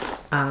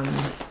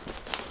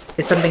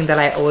is something that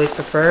I always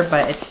prefer,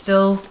 but it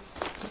still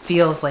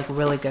feels like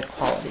really good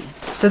quality.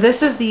 So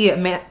this is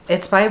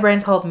it's by a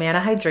brand called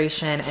Mana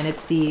Hydration, and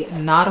it's the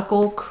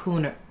Nautical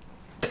Cooler.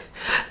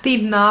 The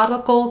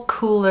Nautical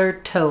Cooler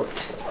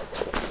Tote.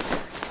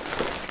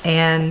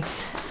 And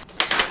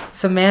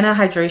so Mana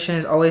Hydration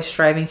is always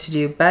striving to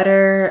do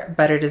better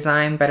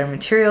design, better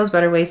materials,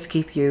 better ways to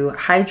keep you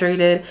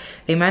hydrated.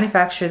 They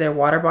manufacture their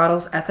water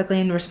bottles ethically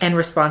and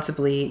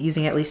responsibly,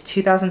 using at least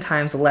 2,000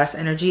 times less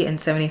energy and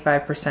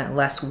 75%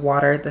 less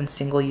water than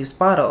single-use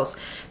bottles.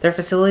 Their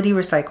facility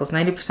recycles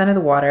 90% of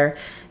the water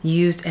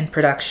used in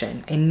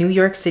production. A New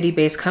York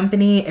City-based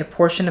company, a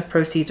portion of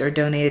proceeds are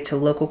donated to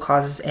local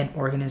causes and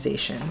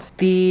organizations.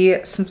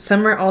 The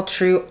Summer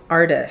Alltrue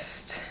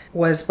Artist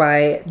was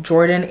by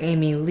Jordan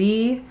Amy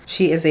Lee.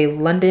 She is a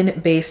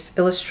London-based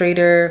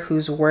illustrator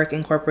whose work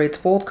incorporates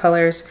bold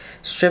colors,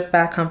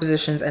 stripped-back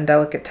compositions, and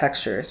delicate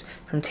textures.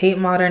 From Tate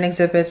Modern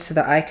exhibits to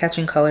the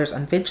eye-catching colors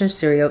on vintage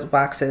cereal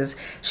boxes,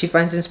 she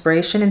finds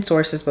inspiration in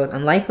sources both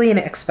unlikely and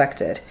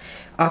expected.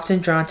 Often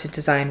drawn to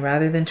design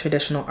rather than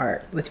traditional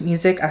art. With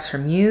music as her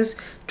muse,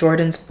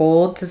 Jordan's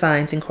bold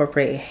designs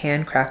incorporate a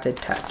handcrafted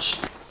touch.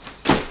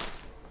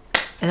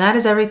 And that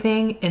is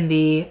everything in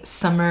the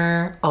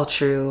Summer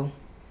Alltrue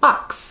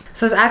box.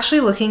 So I was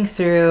actually looking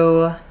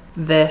through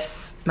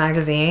this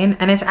magazine,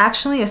 and it's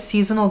actually a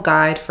seasonal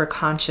guide for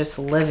conscious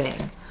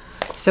living.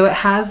 So it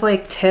has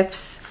like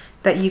tips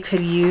that you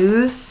could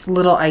use,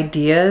 little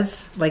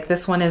ideas. Like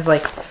this one is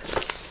like,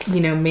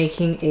 you know,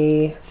 making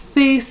a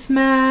face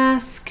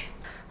mask.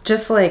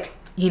 Just like,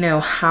 you know,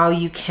 how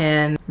you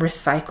can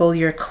recycle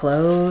your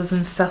clothes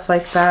and stuff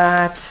like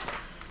that.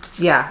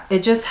 Yeah,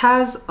 it just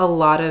has a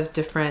lot of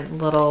different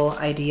little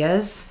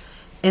ideas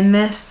in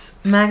this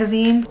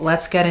magazine.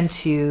 Let's get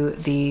into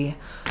the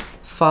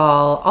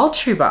fall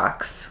Alltrue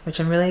box, which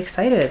I'm really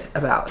excited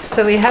about.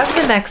 So we have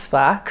the next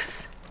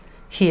box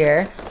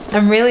here.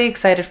 I'm really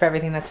excited for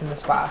everything that's in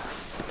this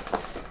box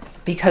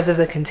because of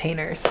the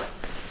containers.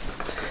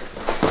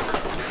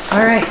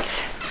 All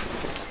right.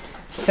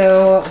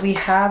 So we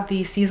have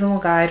the seasonal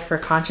guide for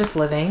conscious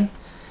living,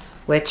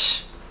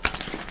 which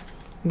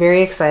I'm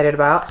very excited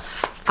about.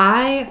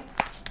 I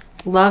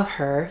love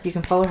her. You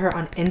can follow her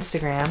on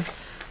Instagram.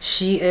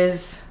 She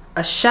is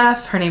a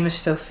chef. Her name is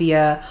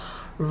Sophia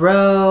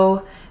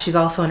Rowe. She's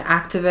also an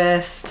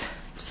activist.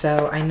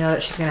 So I know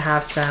that she's gonna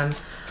have some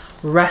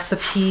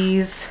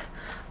recipes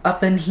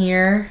up in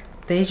here.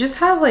 They just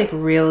have like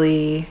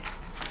really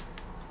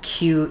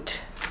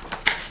cute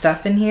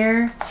stuff in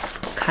here.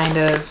 Kind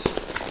of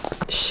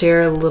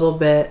share a little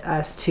bit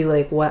as to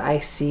like what I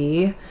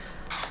see.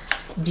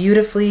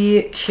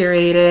 Beautifully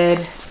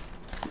curated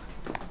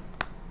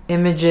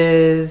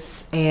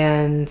images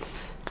and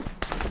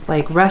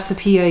like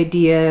recipe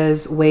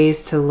ideas,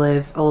 ways to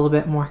live a little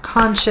bit more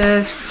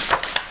conscious.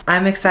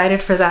 I'm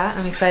excited for that.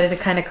 I'm excited to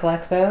kind of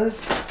collect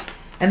those.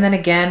 And then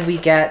again, we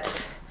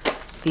get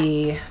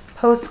the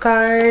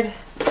postcard,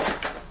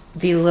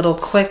 the little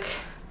quick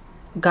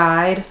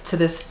guide to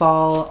this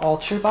fall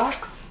Alltrue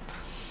box,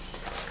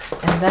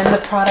 and then the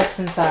products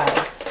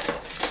inside.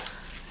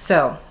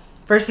 So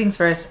first things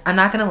first, I'm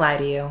not gonna lie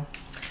to you.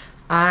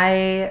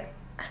 I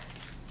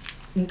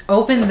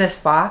opened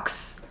this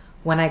box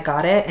when I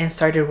got it and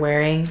started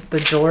wearing the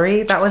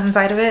jewelry that was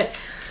inside of it.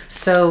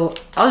 So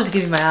I'll just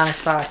give you my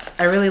honest thoughts.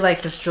 I really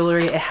like this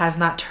jewelry. It has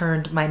not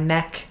turned my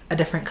neck a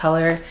different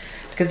color,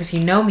 because if you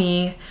know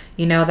me,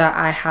 you know that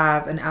I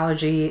have an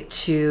allergy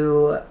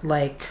to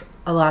like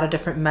a lot of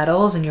different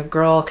metals, and your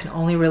girl can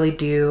only really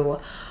do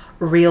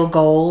real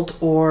gold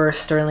or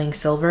sterling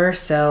silver.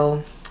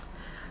 So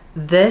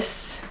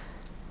these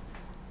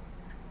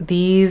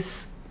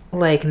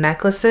like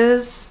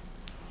necklaces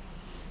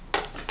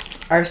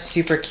are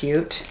super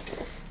cute,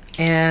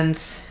 and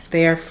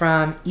they are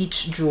from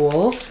Each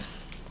Jewels,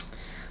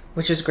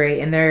 which is great,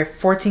 and they're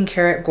 14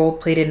 karat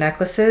gold plated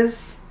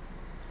necklaces,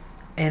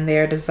 and they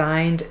are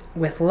designed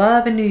with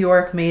love in New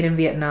York, made in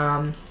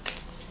Vietnam.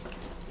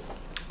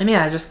 And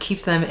yeah, I just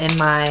keep them in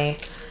my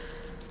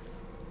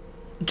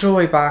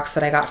jewelry box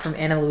that I got from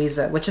Ana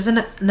Luisa, which is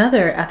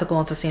another ethical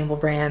and sustainable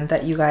brand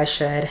that you guys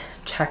should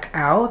check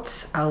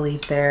out. I'll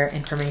leave their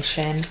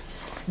information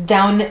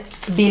down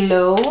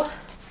below.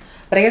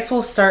 But I guess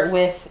we'll start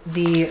with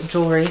the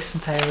jewelry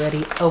since I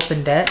already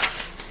opened it.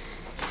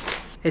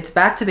 It's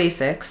back to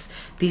basics.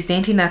 These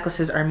dainty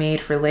necklaces are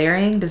made for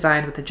layering,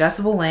 designed with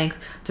adjustable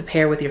length to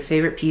pair with your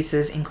favorite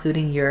pieces,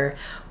 including your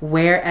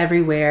wear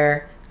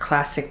everywhere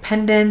classic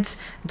pendant,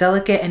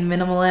 delicate and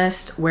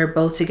minimalist, wear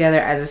both together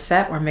as a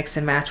set or mix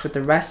and match with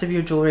the rest of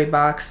your jewelry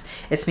box.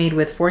 It's made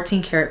with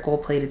 14 karat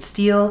gold plated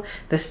steel.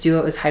 This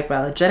duo is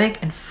hypoallergenic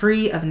and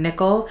free of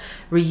nickel.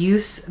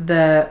 Reuse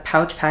the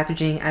pouch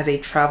packaging as a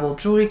travel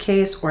jewelry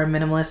case or a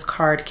minimalist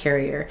card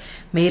carrier.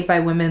 Made by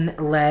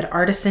women-led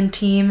artisan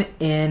team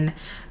in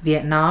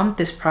Vietnam,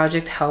 this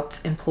project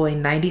helped employ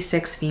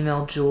 96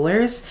 female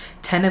jewelers,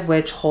 10 of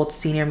which hold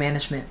senior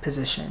management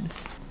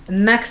positions.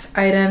 Next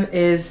item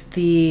is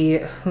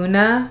the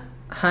Huna,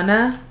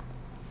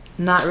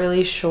 not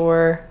really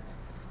sure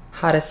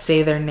how to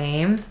say their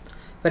name,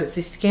 but it's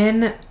the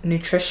Skin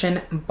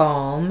Nutrition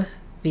Balm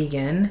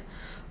Vegan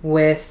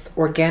with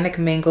organic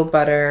mango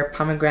butter,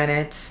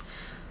 pomegranate,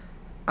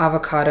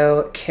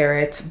 avocado,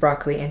 carrot,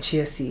 broccoli, and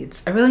chia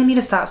seeds. I really need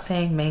to stop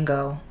saying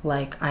mango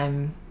like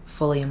I'm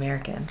fully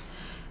American.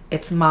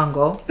 It's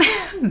mango.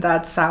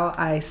 That's how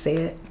I say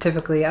it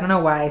typically. I don't know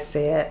why I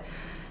say it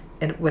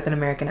with an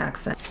American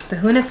accent. The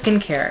Huna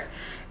Skincare.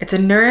 It's a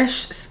Nourish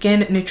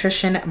Skin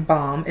Nutrition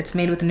Balm. It's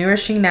made with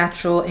nourishing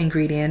natural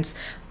ingredients.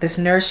 This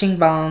nourishing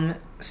balm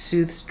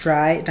soothes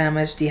dry,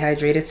 damaged,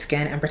 dehydrated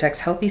skin and protects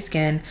healthy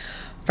skin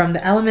from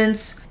the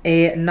elements.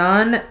 A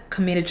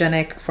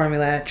non-comedogenic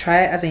formula.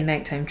 Try it as a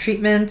nighttime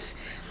treatment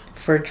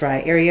for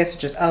dry areas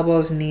such as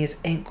elbows, knees,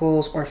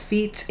 ankles, or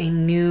feet. A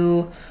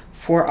new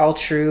for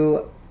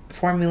Alltrue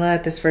formula.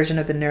 This version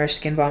of the Nourish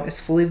Skin Balm is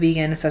fully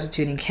vegan,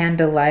 substituting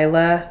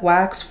candelilla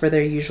wax for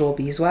their usual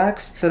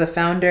beeswax. So the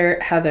founder,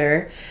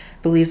 Heather,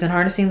 believes in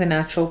harnessing the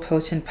natural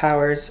potent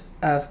powers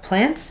of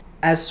plants.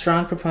 As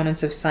strong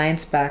proponents of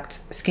science-backed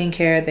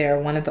skincare, they are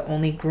one of the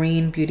only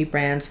green beauty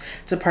brands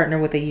to partner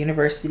with a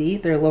university,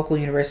 their local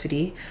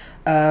university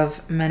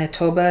of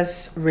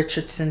Manitoba's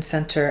Richardson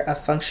Center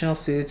of Functional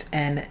Foods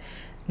and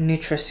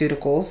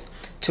Nutraceuticals,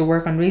 to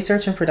work on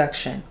research and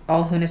production.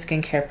 All Huna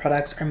skincare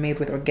products are made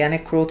with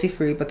organic,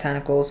 cruelty-free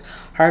botanicals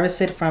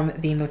harvested from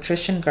the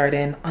Nutrition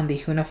Garden on the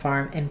Huna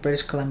farm in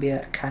British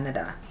Columbia,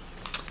 Canada.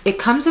 It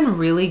comes in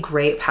really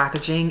great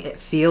packaging. It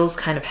feels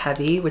kind of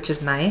heavy, which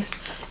is nice.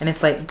 And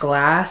it's like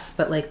glass,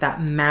 but like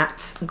that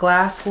matte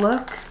glass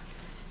look.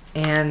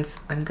 And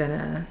I'm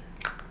gonna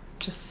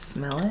just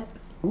smell it.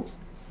 Ooh.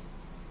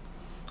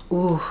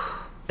 Ooh,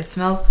 it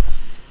smells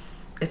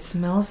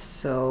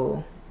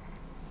so.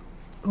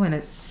 Ooh, and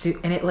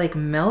it like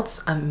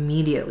melts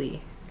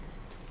immediately.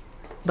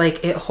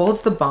 Like it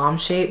holds the balm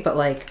shape, but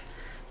like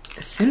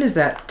as soon as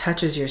that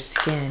touches your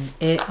skin,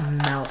 it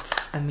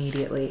melts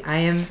immediately. I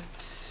am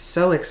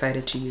so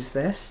excited to use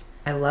this.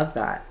 I love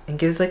that. It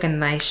gives like a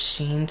nice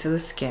sheen to the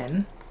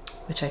skin,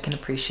 which I can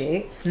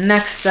appreciate.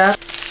 Next up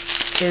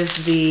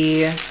is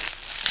the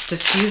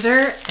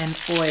diffuser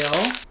and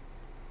oil.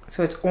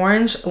 So it's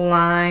orange,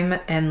 lime,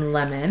 and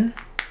lemon.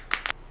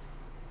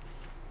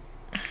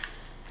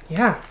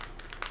 Yeah.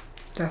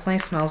 Definitely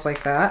smells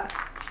like that.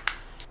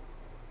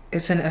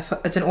 It's an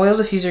oil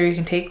diffuser you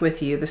can take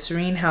with you. The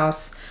Serene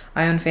House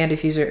Ion Fan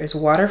Diffuser is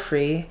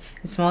water-free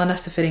and small enough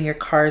to fit in your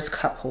car's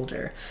cup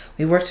holder.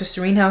 We worked with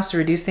Serene House to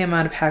reduce the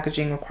amount of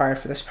packaging required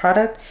for this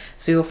product,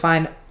 so you'll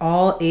find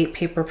all 8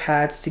 paper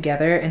pads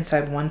together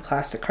inside one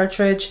plastic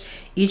cartridge.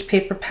 Each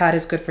paper pad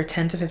is good for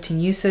 10 to 15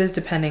 uses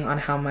depending on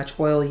how much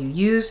oil you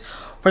use.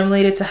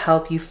 Formulated to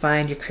help you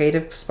find your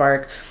creative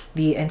spark,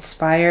 the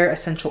Inspire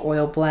Essential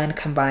Oil Blend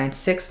combines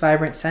 6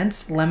 vibrant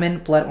scents: lemon,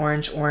 blood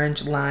orange,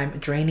 orange, lime,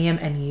 geranium,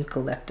 and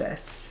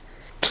eucalyptus.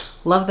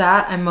 Love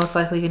that. I'm most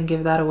likely going to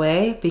give that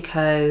away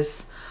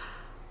because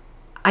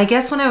I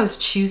guess when I was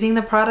choosing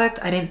the product,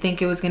 I didn't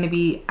think it was going to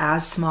be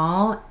as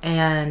small,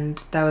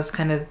 and that was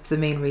kind of the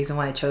main reason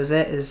why I chose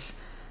it, is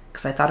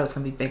because I thought it was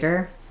going to be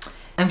bigger.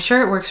 I'm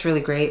sure it works really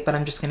great, but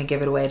I'm just going to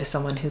give it away to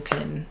someone who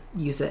can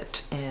use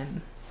it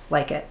and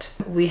like it.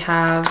 We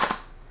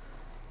have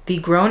the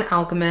Grown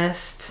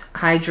Alchemist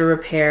Hydro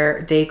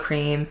Repair Day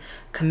Cream,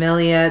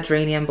 Camellia,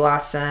 Geranium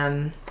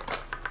Blossom.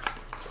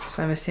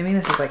 So I'm assuming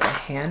this is like a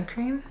hand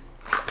cream.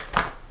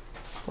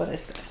 What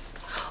is this?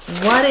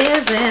 What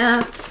is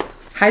it?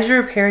 Hydro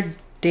Repair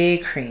Day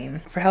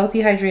Cream. For healthy,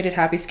 hydrated,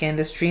 happy skin,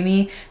 this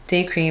dreamy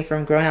day cream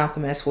from Grown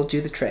Alchemist will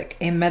do the trick.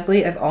 A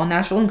medley of all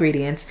natural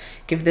ingredients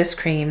give this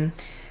cream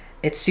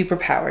its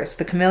superpowers.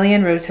 The camellia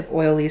and rosehip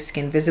oil leaves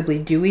skin visibly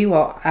dewy,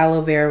 while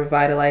aloe vera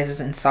revitalizes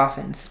and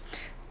softens.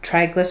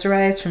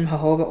 Triglycerides from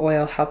jojoba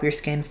oil help your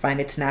skin find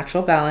its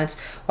natural balance,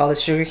 while the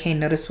sugarcane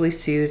noticeably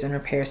soothes and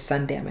repairs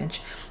sun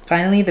damage.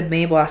 Finally, the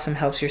May Blossom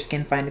helps your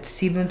skin find its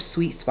sebum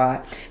sweet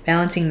spot,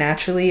 balancing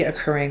naturally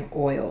occurring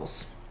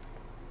oils.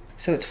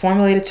 So it's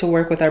formulated to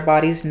work with our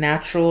body's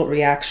natural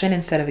reaction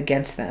instead of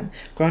against them.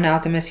 Grown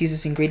Alchemist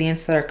uses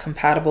ingredients that are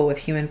compatible with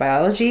human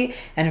biology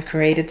and have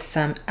created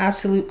some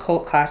absolute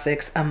cult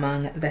classics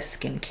among the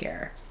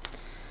skincare.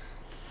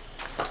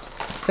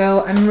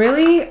 So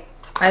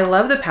I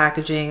love the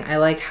packaging. I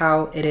like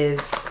how it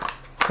is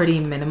pretty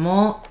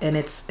minimal, and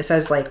it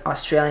says like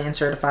Australian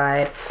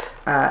certified,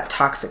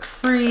 toxic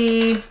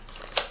free,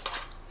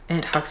 and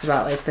it talks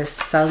about like this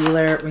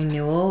cellular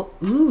renewal.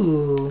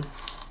 Ooh.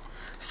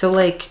 So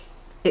like,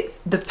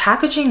 the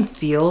packaging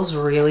feels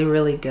really,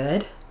 really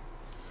good,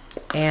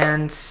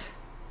 and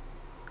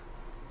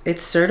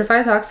it's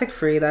certified toxic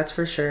free, that's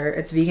for sure.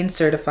 It's vegan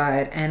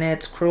certified, and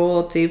it's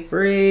cruelty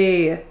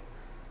free,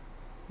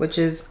 which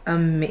is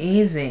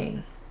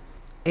amazing.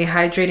 A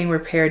hydrating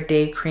repair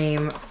day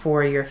cream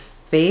for your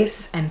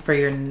face and for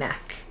your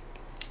neck.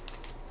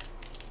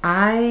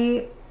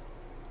 The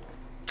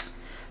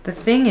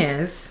thing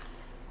is,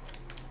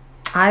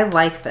 I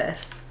like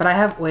this, but I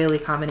have oily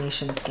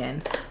combination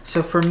skin.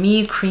 So for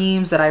me,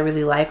 creams that I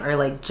really like are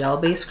like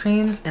gel-based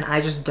creams, and I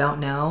just don't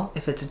know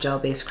if it's a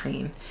gel-based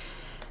cream.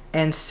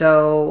 And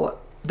so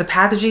the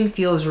packaging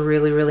feels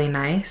really, really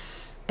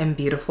nice and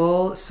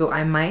beautiful. So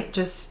I might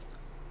just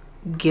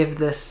give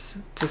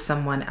this to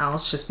someone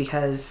else just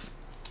because,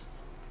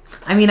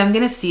 I mean, I'm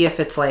gonna see if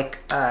it's like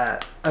a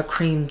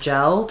cream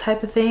gel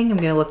type of thing. I'm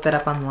gonna look that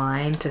up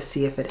online to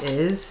see if it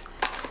is.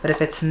 But if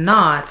it's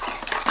not,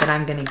 then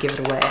I'm gonna give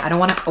it away. I don't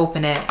want to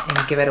open it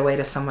and give it away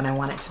to someone. I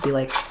want it to be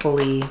like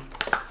fully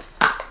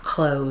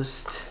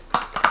closed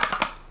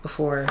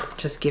before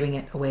just giving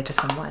it away to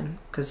someone,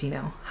 because, you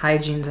know,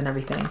 hygienes and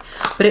everything.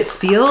 But it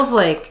feels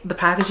like the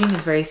packaging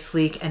is very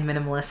sleek and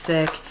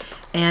minimalistic,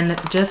 and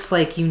just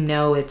like, you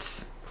know,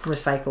 it's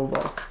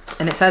recyclable.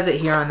 And it says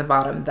it here on the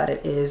bottom that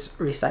it is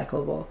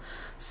recyclable.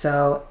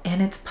 So,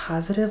 and it's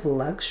positive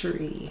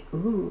luxury.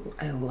 Ooh,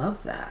 I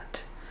love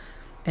that.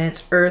 And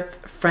it's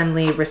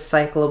earth-friendly,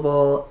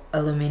 recyclable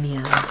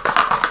aluminum.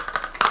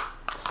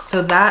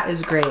 So that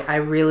is great. I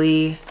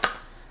really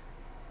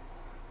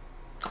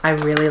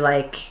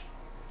like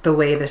the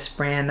way this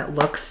brand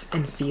looks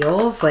and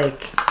feels,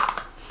 like,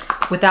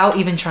 without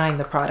even trying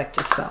the product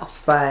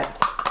itself. But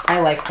I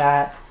like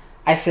that.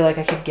 I feel like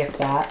I could gift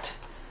that.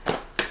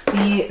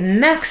 The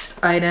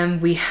next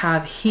item we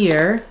have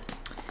here,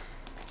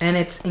 and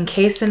it's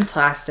encased in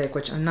plastic,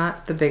 which I'm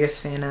not the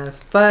biggest fan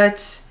of,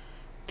 but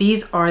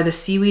these are the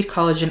Seaweed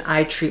Collagen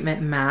Eye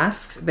Treatment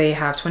Masks. They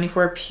have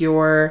 24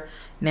 pure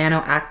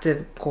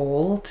nanoactive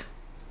gold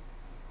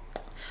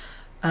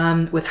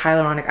with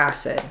hyaluronic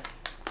acid.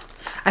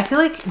 I feel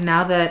like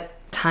now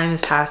that time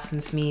has passed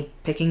since me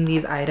picking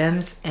these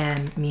items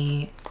and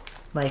me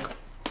like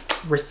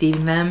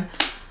receiving them,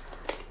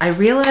 I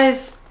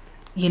realize,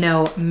 you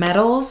know,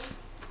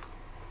 metals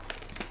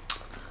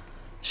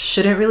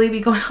shouldn't really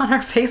be going on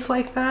our face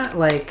like that.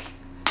 Like,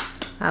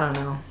 I don't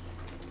know.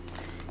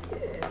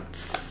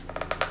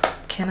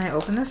 Can I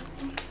open this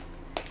thing?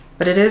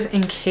 But it is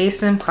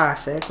encased in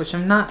plastic, which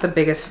I'm not the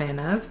biggest fan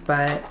of,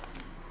 but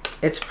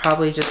it's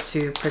probably just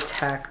to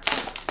protect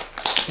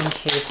in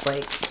case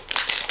like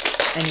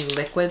any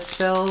liquid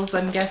spills,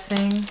 I'm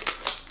guessing.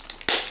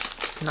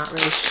 Not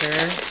really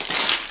sure.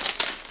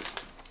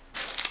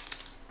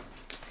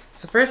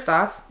 So first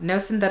off, no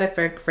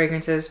synthetic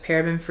fragrances,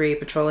 paraben-free,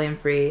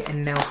 petroleum-free,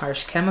 and no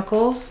harsh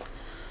chemicals.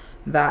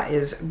 That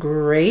is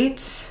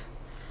great.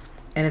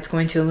 And it's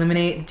going to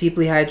eliminate,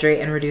 deeply hydrate,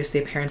 and reduce the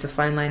appearance of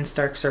fine lines,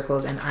 dark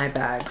circles, and eye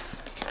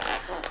bags.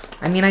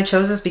 I mean, I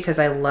chose this because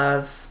I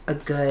love a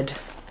good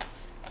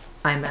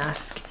eye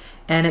mask.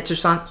 And it's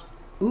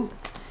responsibly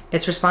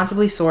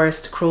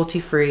sourced,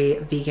 cruelty-free,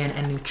 vegan,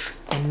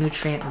 and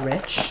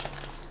nutrient-rich.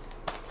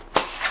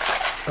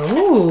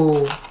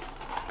 Oh!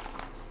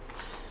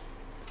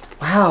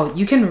 Wow,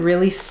 you can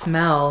really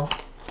smell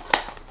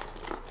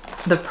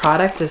the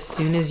product as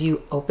soon as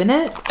you open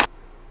it.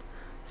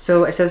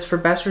 So it says for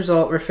best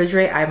result,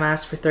 refrigerate eye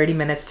mask for 30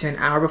 minutes to an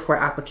hour before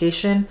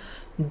application.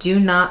 Do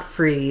not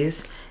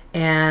freeze,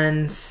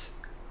 and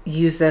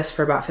use this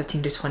for about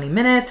 15 to 20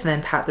 minutes, and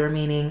then pat the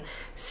remaining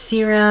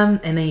serum,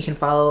 and then you can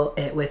follow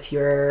it with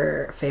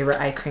your favorite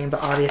eye cream,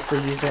 but obviously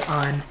use it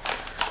on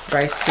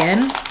dry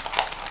skin,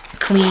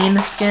 clean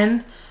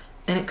skin.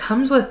 And it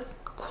comes with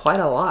quite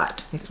a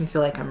lot. Makes me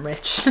feel like I'm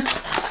rich.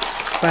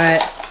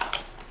 But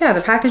yeah,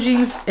 the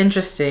packaging's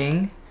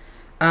interesting.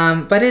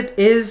 But it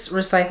is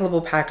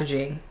recyclable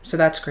packaging, so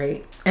that's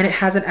great. And it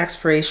has an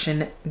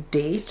expiration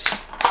date.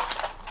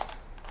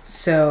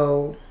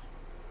 So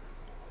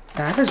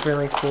that is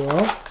really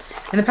cool.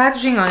 And the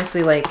packaging,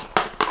 honestly, like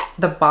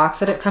the box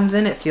that it comes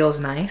in, it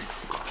feels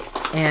nice.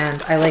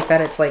 And I like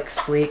that it's like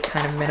sleek,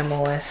 kind of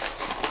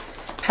minimalist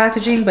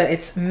packaging, but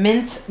it's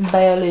Mint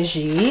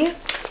Biologie.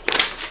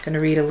 Gonna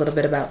read a little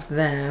bit about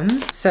them.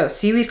 So,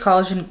 seaweed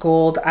collagen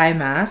gold eye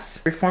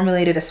mask,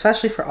 reformulated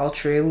especially for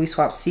Alltrue. We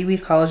swap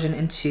seaweed collagen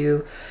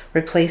into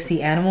replace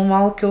the animal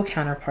molecule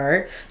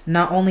counterpart.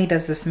 Not only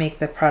does this make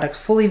the product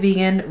fully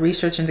vegan,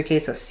 research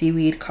indicates that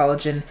seaweed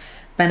collagen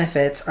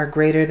benefits are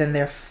greater than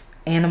their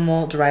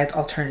animal-derived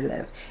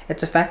alternative.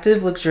 It's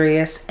effective,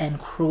 luxurious, and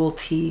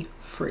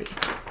cruelty-free.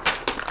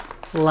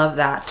 Love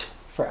that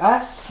for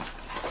us.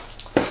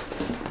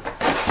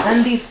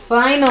 And the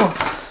final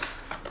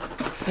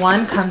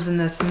one comes in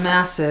this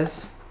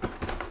massive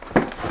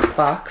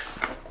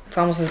box. It's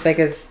almost as big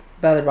as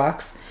the other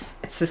box.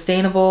 It's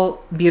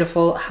sustainable,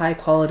 beautiful, high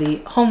quality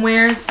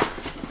homewares.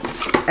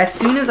 As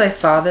soon as I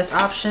saw this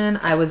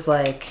option, I was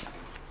like,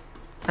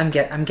 I'm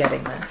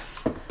getting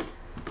this.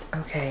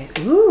 Okay,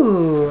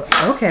 ooh,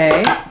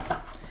 okay.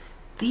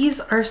 These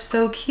are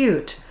so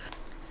cute.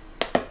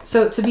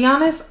 So to be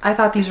honest, I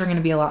thought these were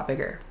gonna be a lot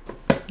bigger.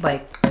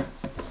 Like,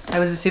 I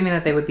was assuming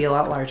that they would be a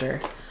lot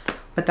larger,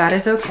 but that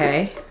is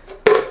okay.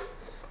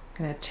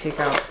 I'm gonna take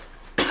out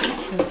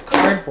this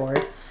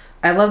cardboard.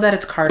 I love that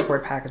it's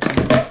cardboard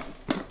packaging.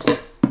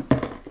 Oops.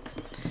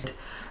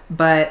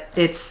 But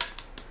it's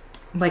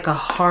like a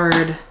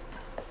hard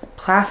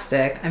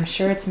plastic. I'm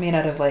sure it's made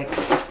out of like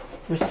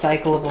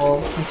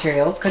recyclable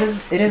materials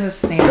because it is a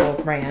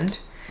sustainable brand.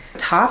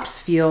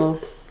 Tops feel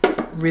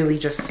really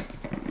just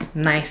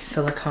nice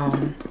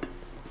silicone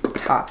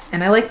tops.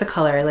 And I like the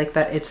color. I like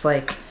that it's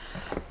like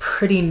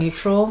pretty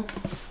neutral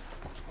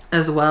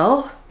as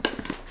well.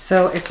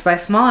 So it's by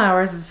Small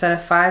Hours. It's a set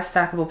of 5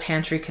 stackable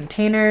pantry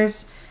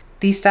containers.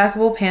 These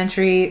stackable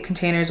pantry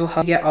containers will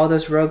help you get all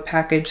those rogue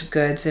packaged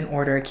goods in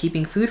order,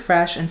 keeping food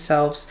fresh and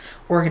shelves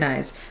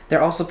organized.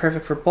 They're also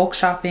perfect for bulk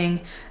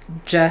shopping.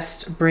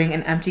 Just bring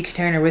an empty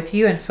container with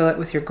you and fill it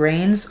with your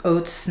grains,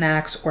 oats,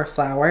 snacks, or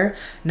flour.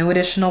 No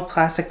additional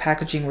plastic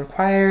packaging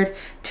required.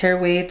 Tear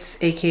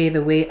weights, aka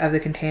the weight of the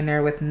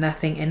container with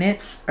nothing in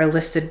it, are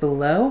listed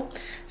below.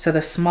 So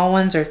the small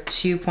ones are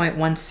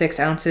 2.16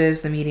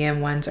 ounces, the medium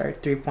ones are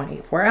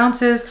 3.84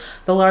 ounces,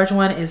 the large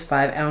one is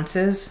 5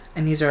 ounces,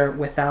 and these are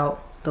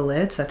without the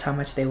lids. That's how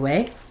much they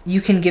weigh. You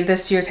can give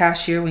this to your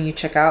cashier when you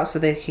check out so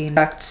they can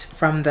deduct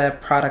from the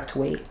product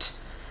weight,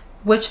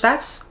 which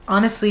that's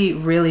honestly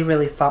really,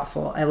 really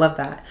thoughtful. I love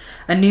that.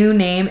 A new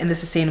name in the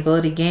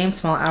sustainability game,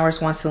 Small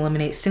Hours wants to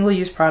eliminate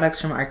single-use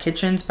products from our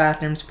kitchens,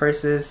 bathrooms,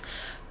 purses,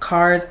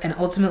 cars, and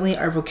ultimately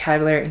our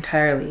vocabulary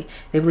entirely.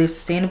 They believe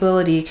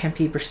sustainability can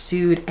be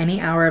pursued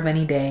any hour of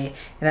any day,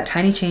 and that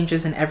tiny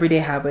changes in everyday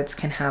habits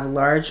can have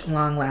large,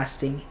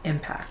 long-lasting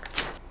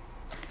impact.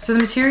 So the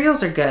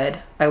materials are good,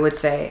 I would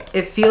say.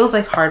 It feels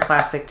like hard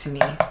plastic to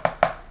me.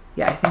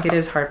 Yeah, I think it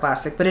is hard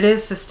plastic, but it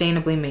is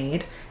sustainably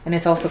made, and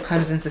it also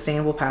comes in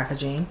sustainable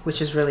packaging,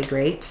 which is really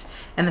great.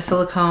 And the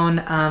silicone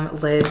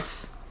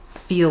lids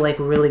feel like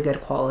really good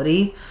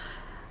quality.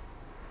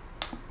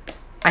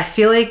 I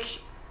feel like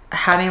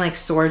having like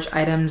storage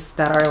items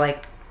that are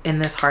like in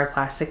this hard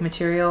plastic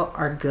material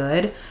are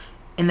good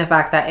in the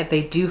fact that if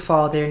they do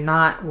fall, they're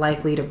not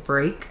likely to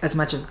break as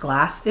much as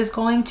glass is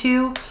going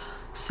to.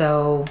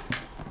 So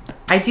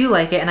I do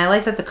like it, and I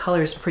like that the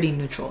color is pretty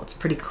neutral. It's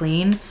pretty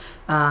clean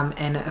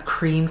and a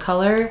cream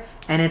color,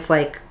 and it's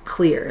like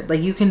clear.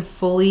 Like you can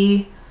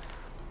fully,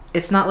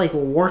 it's not like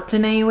warped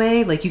in any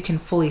way. Like you can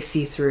fully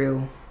see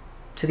through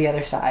to the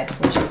other side,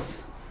 which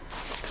is,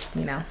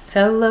 you know,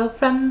 hello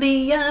from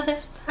the other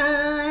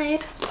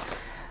side,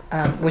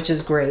 which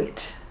is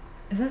great.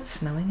 Is it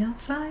snowing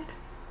outside?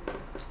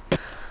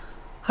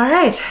 All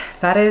right,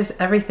 that is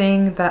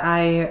everything that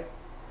I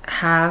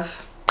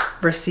have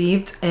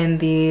received in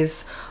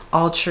these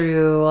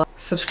Alltrue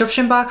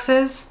subscription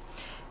boxes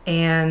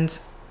and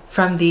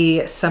from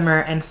the summer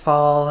and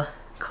fall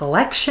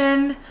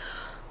collection.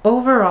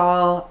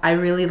 Overall, I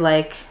really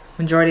like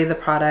majority of the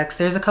products.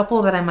 There's a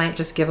couple that I might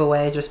just give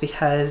away just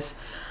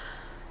because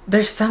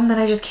there's some that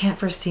I just can't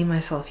foresee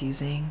myself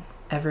using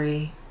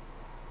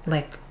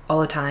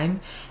all the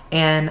time.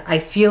 And I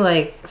feel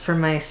like for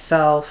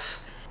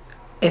myself,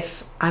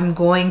 if I'm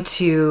going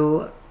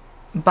to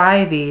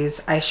buy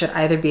these, I should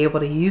either be able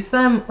to use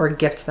them or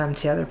gift them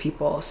to other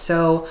people.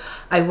 So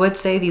I would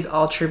say these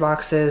Alltrue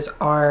boxes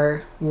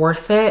are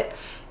worth it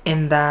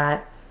in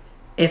that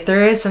if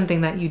there is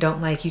something that you don't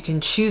like, you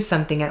can choose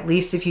something, at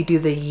least if you do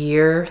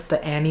the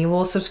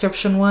annual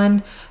subscription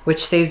one,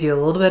 which saves you a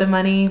little bit of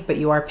money, but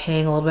you are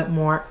paying a little bit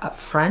more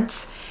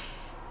upfront.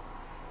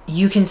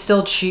 You can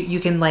still choose, you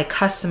can like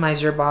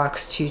customize your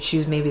box to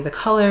choose maybe the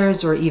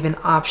colors or even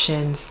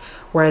options.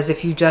 Whereas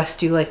if you just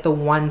do like the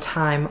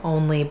one-time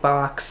only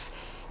box,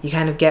 you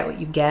kind of get what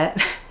you get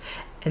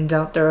and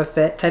don't throw a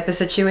fit type of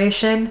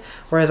situation.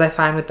 Whereas I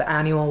find with the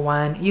annual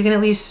one, you can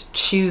at least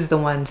choose the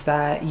ones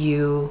that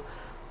you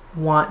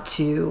want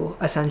to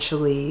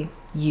essentially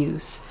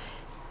use,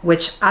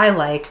 which I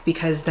like,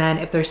 because then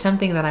if there's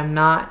something that I'm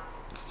not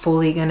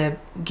fully gonna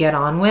get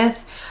on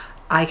with,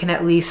 I can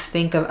at least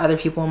think of other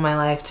people in my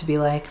life to be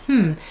like,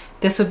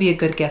 this would be a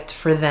good gift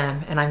for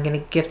them, and I'm gonna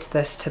gift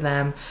this to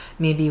them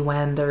maybe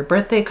when their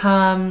birthday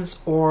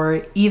comes,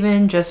 or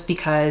even just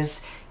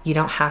because you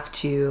don't have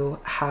to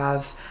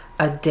have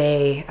a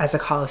day as a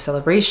cause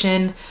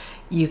celebration.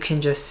 You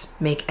can just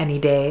make any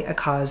day a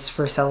cause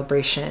for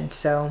celebration.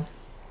 So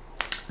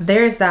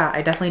there's that.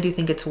 I definitely do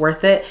think it's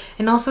worth it.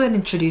 And also it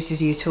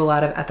introduces you to a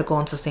lot of ethical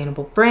and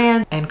sustainable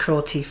brands and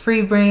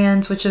cruelty-free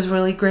brands, which is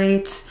really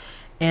great.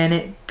 And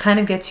it kind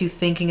of gets you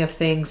thinking of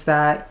things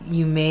that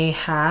you may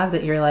have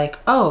that you're like,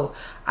 oh,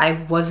 I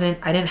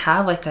didn't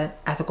have like an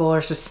ethical or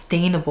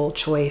sustainable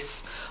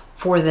choice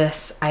for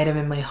this item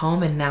in my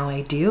home, and now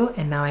I do.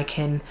 And now I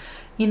can,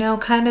 you know,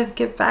 kind of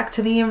get back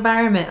to the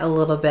environment a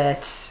little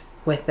bit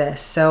with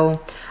this.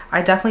 So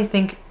I definitely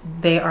think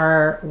they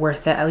are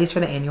worth it, at least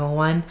for the annual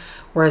one.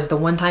 Whereas the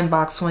one-time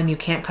box one, you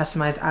can't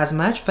customize as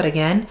much, but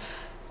again,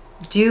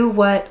 do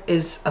what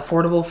is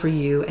affordable for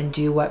you and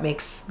do what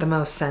makes the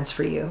most sense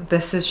for you.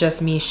 This is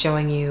just me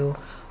showing you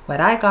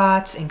what I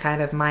got and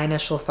kind of my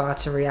initial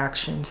thoughts and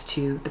reactions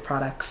to the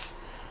products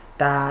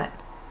that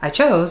I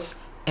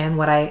chose and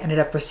what I ended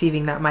up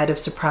receiving that might have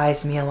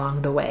surprised me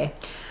along the way.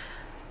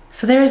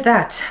 So there's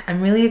that.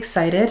 I'm really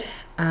excited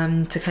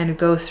to kind of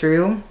go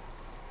through.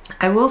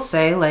 I will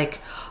say, like,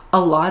 a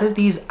lot of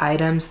these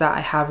items that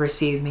I have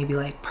received, maybe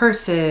like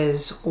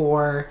purses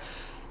or,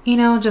 you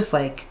know, just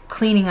like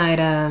cleaning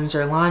items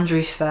or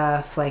laundry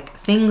stuff, like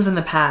things in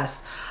the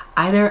past,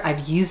 either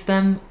I've used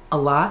them a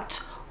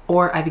lot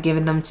or I've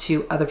given them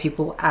to other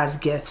people as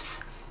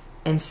gifts.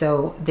 And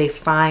so they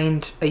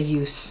find a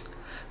use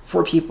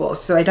for people.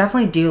 So I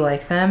definitely do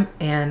like them,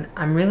 and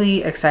I'm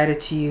really excited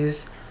to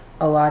use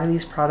a lot of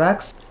these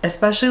products,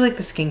 especially like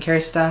the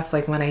skincare stuff.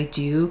 Like when I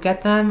do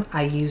get them,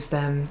 I use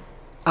them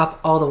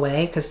up all the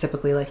way, because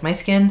typically like my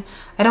skin,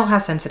 I don't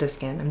have sensitive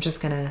skin. I'm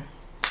just gonna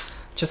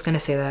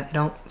say that I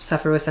don't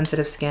suffer with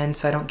sensitive skin,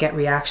 so I don't get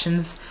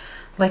reactions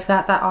like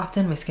that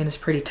often. My skin is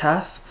pretty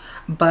tough,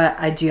 but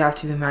I do have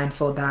to be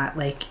mindful that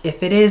like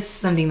if it is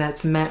something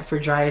that's meant for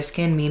drier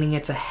skin, meaning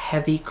it's a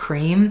heavy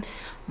cream,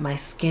 my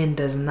skin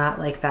does not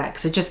like that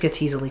because it just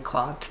gets easily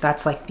clogged.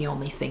 That's like the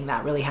only thing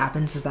that really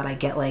happens, is that I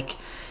get like,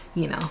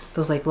 you know,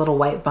 those like little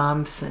white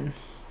bumps and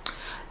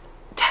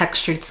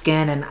textured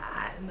skin, and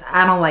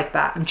I don't like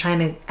that. I'm trying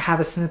to have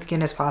as smooth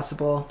skin as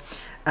possible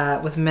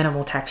with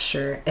minimal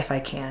texture if I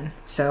can.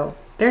 So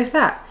there's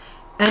that.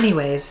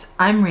 Anyways,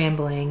 I'm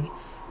rambling.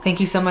 Thank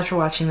you so much for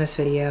watching this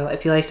video.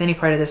 If you liked any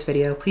part of this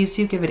video, please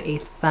do give it a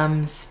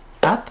thumbs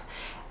up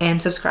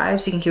and subscribe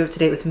so you can keep up to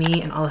date with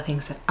me and all the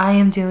things that I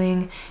am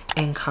doing,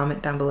 and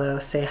comment down below.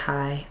 Say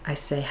hi. I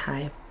say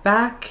hi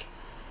back,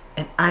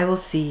 and I will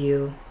see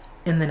you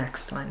in the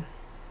next one.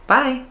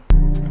 Bye.